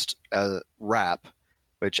cast a wrap,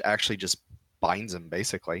 which actually just binds him,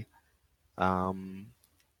 basically.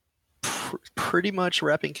 Pretty much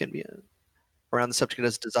wrapping can be around the subject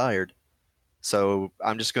as desired. So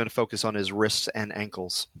I'm just going to focus on his wrists and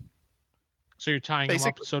ankles. So you're tying him up,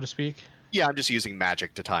 Basically. so to speak? Yeah, I'm just using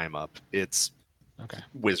magic to tie him up. It's Okay.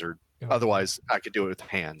 wizard. Otherwise, I could do it with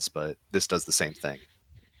hands, but this does the same thing.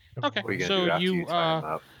 Okay. What are you So gonna do after you, you tie him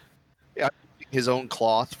up? His own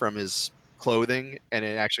cloth from his clothing, and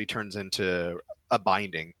it actually turns into a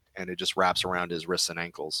binding, and it just wraps around his wrists and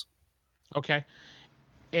ankles. Okay.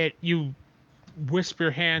 You wisp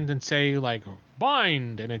your hand and say like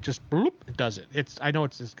bind, and it just bloop, it does it. I know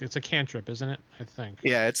it's a cantrip, isn't it? I think.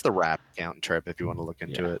 Yeah, it's the wrap count trip if you want to look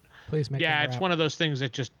into Yeah. it. Please make Yeah, him it's rap. one of those things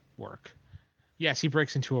that just work. Yes, he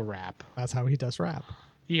breaks into a rap. That's how he does rap.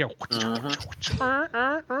 Yeah.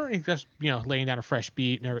 He just laying down a fresh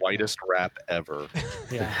beat and everything. Whitest wrap ever.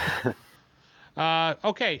 Yeah.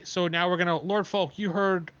 Okay, so now we're gonna Lord Folk. You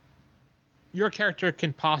heard your character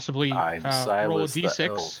can possibly I'm roll a Silas the d6.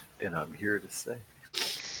 Elf, and I'm here to stay.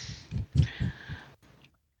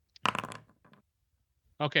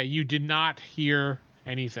 Okay, you did not hear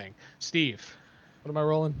anything. Steve, What am I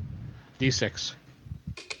rolling? d6.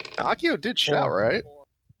 Akio did shout, right?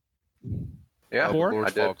 Yeah, Four? Lord I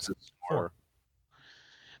did. Falk's snore.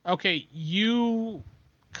 Okay, you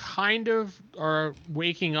kind of are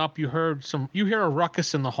waking up. You hear a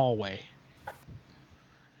ruckus in the hallway.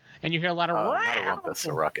 And you hear a lot of Not a rumpus,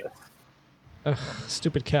 a ruckus. Ugh,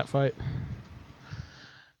 stupid cat fight.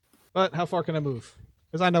 But how far can I move?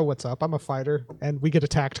 Because I know what's up. I'm a fighter, and we get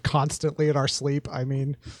attacked constantly in our sleep. I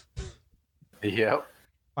mean, Yep.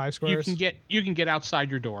 5 squares. you can get outside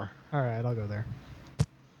your door. All right, I'll go there.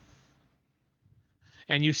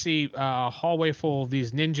 And you see a hallway full of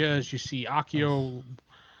these ninjas. You see Akio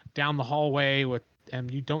down the hallway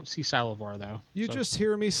and you don't see Salivar though. You So- just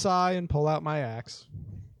hear me sigh and pull out my axe.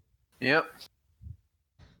 Yep.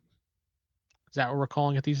 is that what we're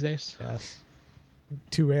calling it these days? Yes.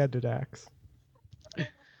 Two-handed axe.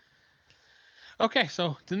 Okay,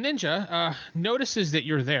 so the ninja notices that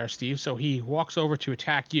you're there, Steve. So he walks over to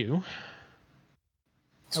attack you,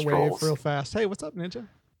 I wave Strolls. real fast. Hey, what's up, ninja?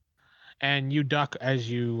 and you duck as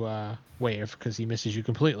you wave because he misses you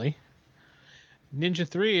completely. Ninja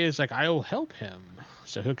 3 is like, I'll help him.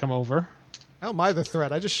 So he'll come over. How am I the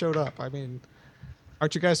threat? I just showed up. I mean,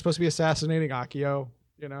 aren't you guys supposed to be assassinating Akio?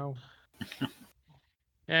 You know? We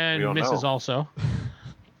And don't misses know. also.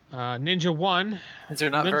 Ninja 1. These are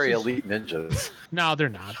not This very is- elite ninjas. No, they're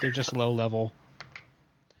not. They're just low level.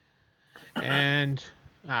 And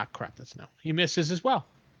crap, that's no. He misses as well.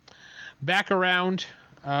 Back around.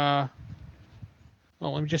 Well,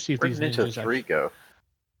 let me just see if Where'd these Ninja ninjas 3 go?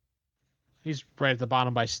 He's right at the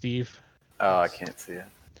bottom by Steve. Oh, I can't see it.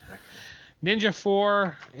 Ninja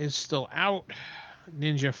 4 is still out.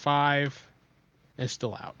 Ninja 5 is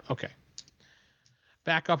still out. Okay.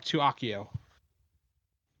 back up to Akio.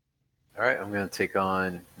 All right, I'm going to take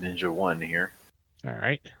on Ninja 1 here. All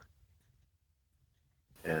right.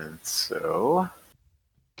 And so,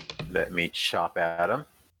 let me chop at him.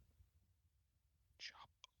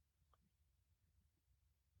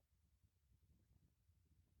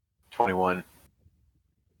 21.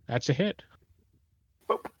 That's a hit.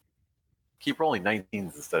 Keep rolling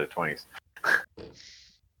 19s instead of 20s.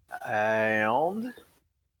 And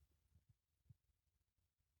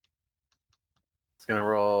it's going to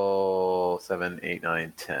roll 7, 8,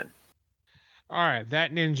 9, 10. All right,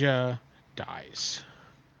 that ninja dies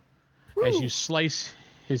as you slice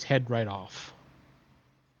his head right off.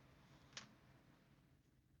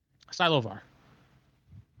 Silovar.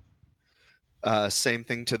 Same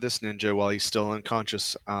thing to this ninja. While he's still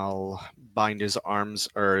unconscious, I'll bind his arms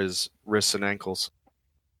or his wrists and ankles.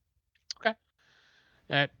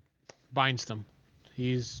 That binds them.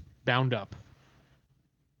 He's bound up.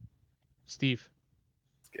 Steve.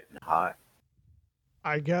 It's getting hot.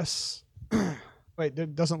 I guess.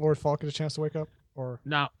 Wait, doesn't Lord Falk get a chance to wake up? Or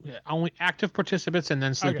No, only active participants and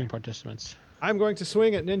then sleeping participants. I'm going to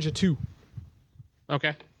swing at Ninja 2.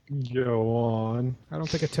 Okay. Go on. I don't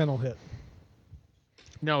think a 10 will hit.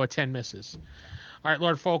 No, a 10 misses. All right,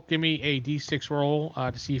 Lord Folk, give me a d6 roll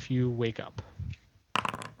to see if you wake up.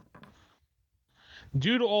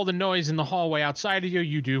 Due to all the noise in the hallway outside of you,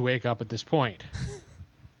 you do wake up at this point.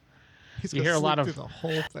 He's You gonna hear a lot sleep of- through the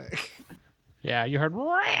whole thing. Yeah, you heard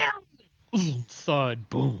thud,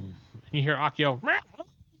 boom. And you hear Akio.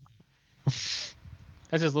 That's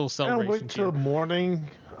his little I'll celebration. wait till cheer. morning.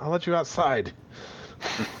 I'll let you outside.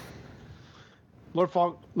 Lord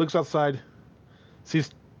Falk looks outside.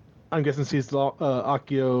 I'm guessing sees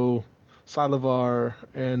Akio, Salivar,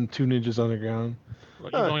 and 2 ninjas on the ground.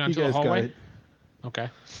 What, you going You onto the guys got hallway? it. Okay.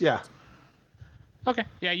 Yeah. Okay.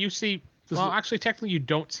 Yeah, you see. Well, actually, technically, you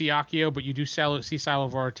don't see Akio, but you do see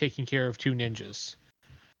Salivar taking care of 2 ninjas.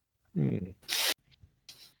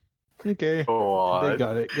 Okay. Oh, They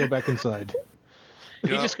got it. Go back inside. He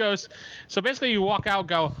just goes. So basically, you walk out,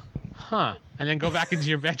 go, huh, and then go back into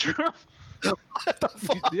your bedroom.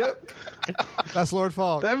 Yep. That's Lord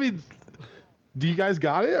Falk. I mean, do you guys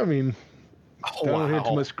got it? I mean, I don't hear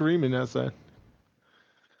too much screaming outside.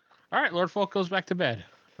 All right, Lord Folk goes back to bed.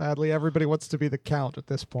 Sadly, everybody wants to be the Count at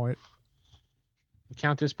this point. The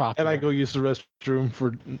count is popular. And I go use the restroom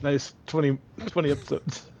for nice 20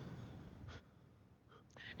 episodes.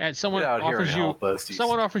 And someone Get out here and offers you. help us, you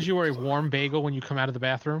Someone offers you a warm bagel when you come out of the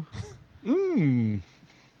bathroom. Mmm.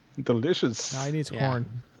 Delicious. Now he needs Yeah.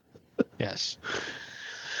 corn. Yes.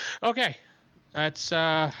 Okay, that's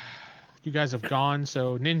you guys have gone.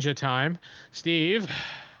 So ninja time. Steve,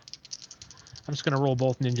 I'm just gonna roll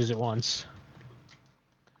both ninjas at once.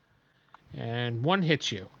 And one hits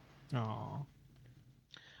you Oh.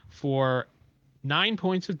 for 9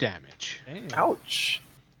 points of damage. Ouch.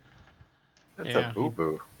 That's Yeah. a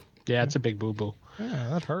boo-boo. Yeah, it's a big boo boo. Yeah,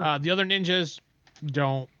 that hurt. The other ninjas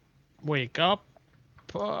don't wake up.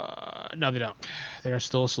 No, they don't. They're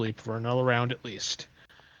still asleep for another round at least.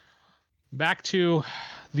 Back to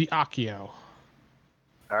the Akio.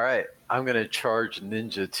 All right, I'm going to charge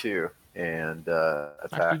Ninja 2 and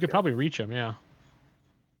attack You could him. probably reach him, yeah.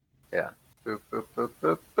 Yeah. Boop, boop, boop,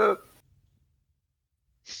 boop, boop.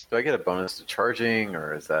 Do I get a bonus to charging,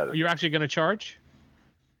 or is that... You're actually going to charge?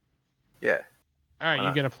 Yeah. All right, Why you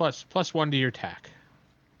not? get a plus 1 to your attack.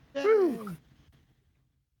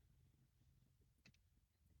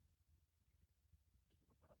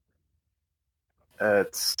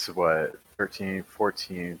 It's what? 13,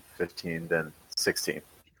 14, 15, then 16.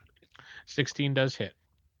 16 does hit.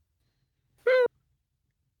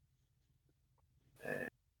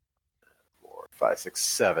 4, 5, 6,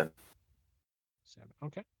 7. 7.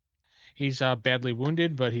 Okay. He's badly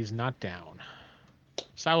wounded, but he's not down.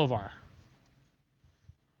 Salovar.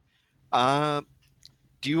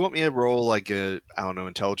 Do you want me to roll like a, I don't know,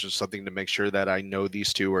 intelligence, something to make sure that I know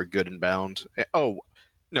these 2 are good and bound? Oh,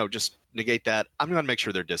 no, just negate that. I'm going to make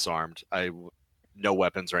sure they're disarmed. No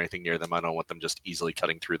weapons or anything near them. I don't want them just easily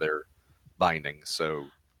cutting through their binding. So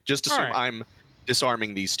just assume Alright. I'm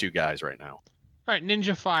disarming these 2 guys right now. All right,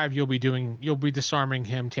 Ninja 5, you'll be disarming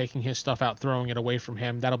him, taking his stuff out, throwing it away from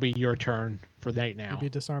him. That'll be your turn for right now. You'd be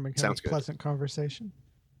disarming him Sounds with good. pleasant conversation.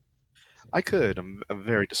 I could. I'm a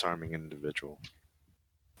very disarming individual.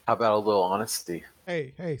 How about a little honesty?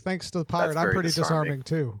 Hey, thanks to the pirate, I'm very pretty disarming.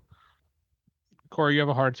 disarming too. Corey, you have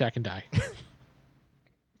a heart attack and die.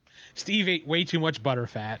 Steve ate way too much butter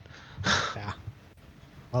fat. Yeah.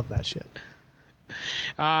 Love that shit.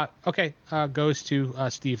 Okay, goes to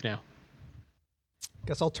Steve now.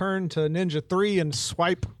 Guess I'll turn to Ninja 3 and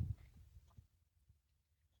swipe.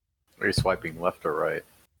 Are you swiping left or right?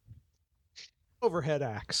 Overhead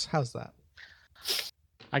axe. How's that?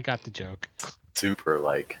 I got the joke. Super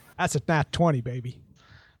like. That's a nat 20, baby.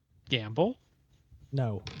 Gamble?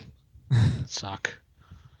 No. Suck.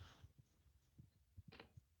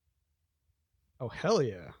 Oh, hell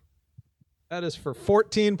yeah. That is for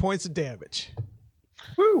 14 points of damage.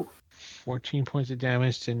 Woo! 14 points of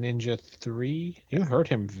damage to Ninja 3. You hurt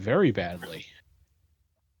him very badly.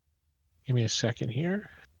 Give me a second here.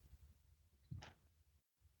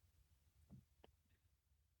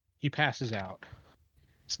 He passes out.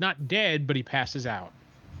 It's not dead, but he passes out.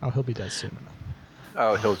 Oh, he'll be dead soon enough.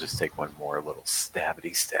 Oh, he'll just take one more little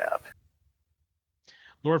stabbity stab.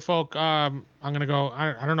 Lord Folk, I'm going to go.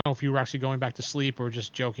 I don't know if you were actually going back to sleep or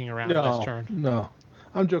just joking around this turn. No.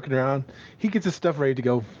 I'm joking around. He gets his stuff ready to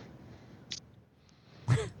go.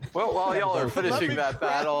 Well, while y'all are Let finishing me that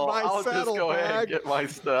grab battle, my I'll just go ahead and saddlebag. get my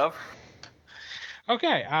stuff.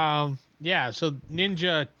 Okay. Yeah, so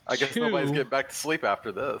Ninja 2. I guess nobody's getting back to sleep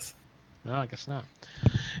after this. No, I guess not.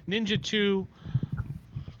 Ninja 2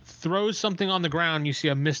 throws something on the ground. You see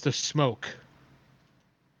a mist of smoke.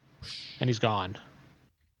 And he's gone.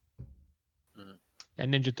 Mhm.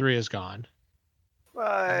 And Ninja 3 is gone.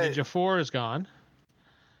 But Ninja 4 is gone.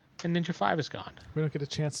 And Ninja 5 is gone. We don't get a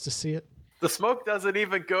chance to see it. the smoke doesn't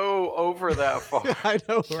even go over that far. I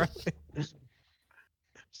know, right?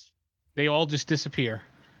 They all just disappear.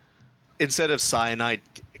 Instead of cyanide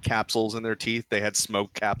capsules in their teeth, they had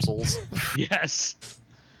smoke capsules. Yes.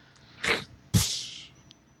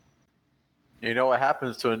 You know what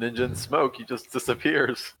happens to a ninja in smoke? He just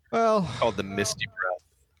disappears. Well, Called the misty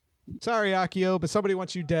breath. sorry, Akio, but somebody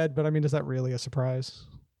wants you dead. But I mean, is that really a surprise?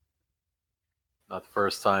 Not the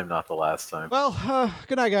first time, not the last time. Well,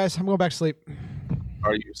 good night, guys. I'm going back to sleep.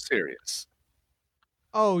 Are you serious?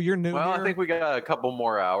 Oh, you're new Well, here? I think we got a couple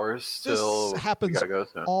more hours This till happens we gotta go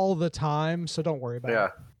soon. all the time, so don't worry about Yeah,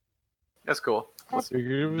 it. that's cool. I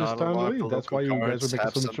figured it was Not time to unlock the leave. That's local why you guys cards, were making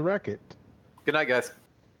have so much some- racket. Good night, guys.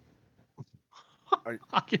 I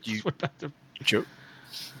just You- went back to... Joe?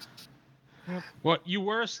 Well, you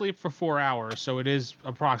were asleep for 4 hours, so it is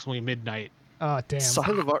approximately midnight. Oh, damn.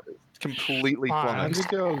 Salivar completely Fine. Time flummoxed.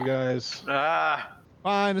 to go, guys. Ah,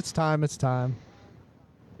 Fine, it's time. It's time.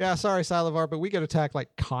 Yeah, sorry, Salivar, but we get attacked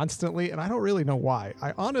like constantly, and I don't really know why.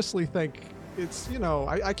 I honestly think it's,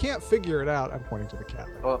 I can't figure it out. I'm pointing to the cat.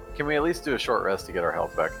 well, can we at least do a short rest to get our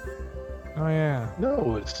health back? Oh, yeah.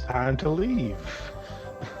 No, it's time to leave.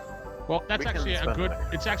 Well, that's We can actually a spend good.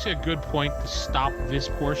 that. It's actually a good point to stop this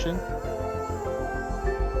portion.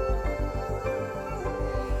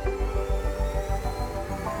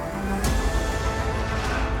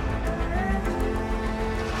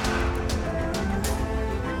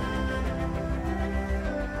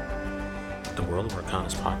 The World of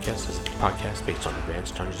Arcanus podcast is a podcast based on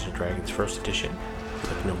Advanced Dungeons & Dragons First Edition. If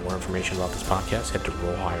you'd like to know more information about this podcast, head to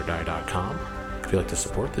rollhigherdie.com. If you'd like to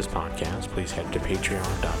support this podcast, please head to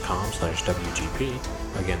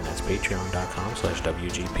patreon.com/WGP. Again, that's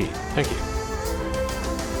patreon.com/WGP. Thank you.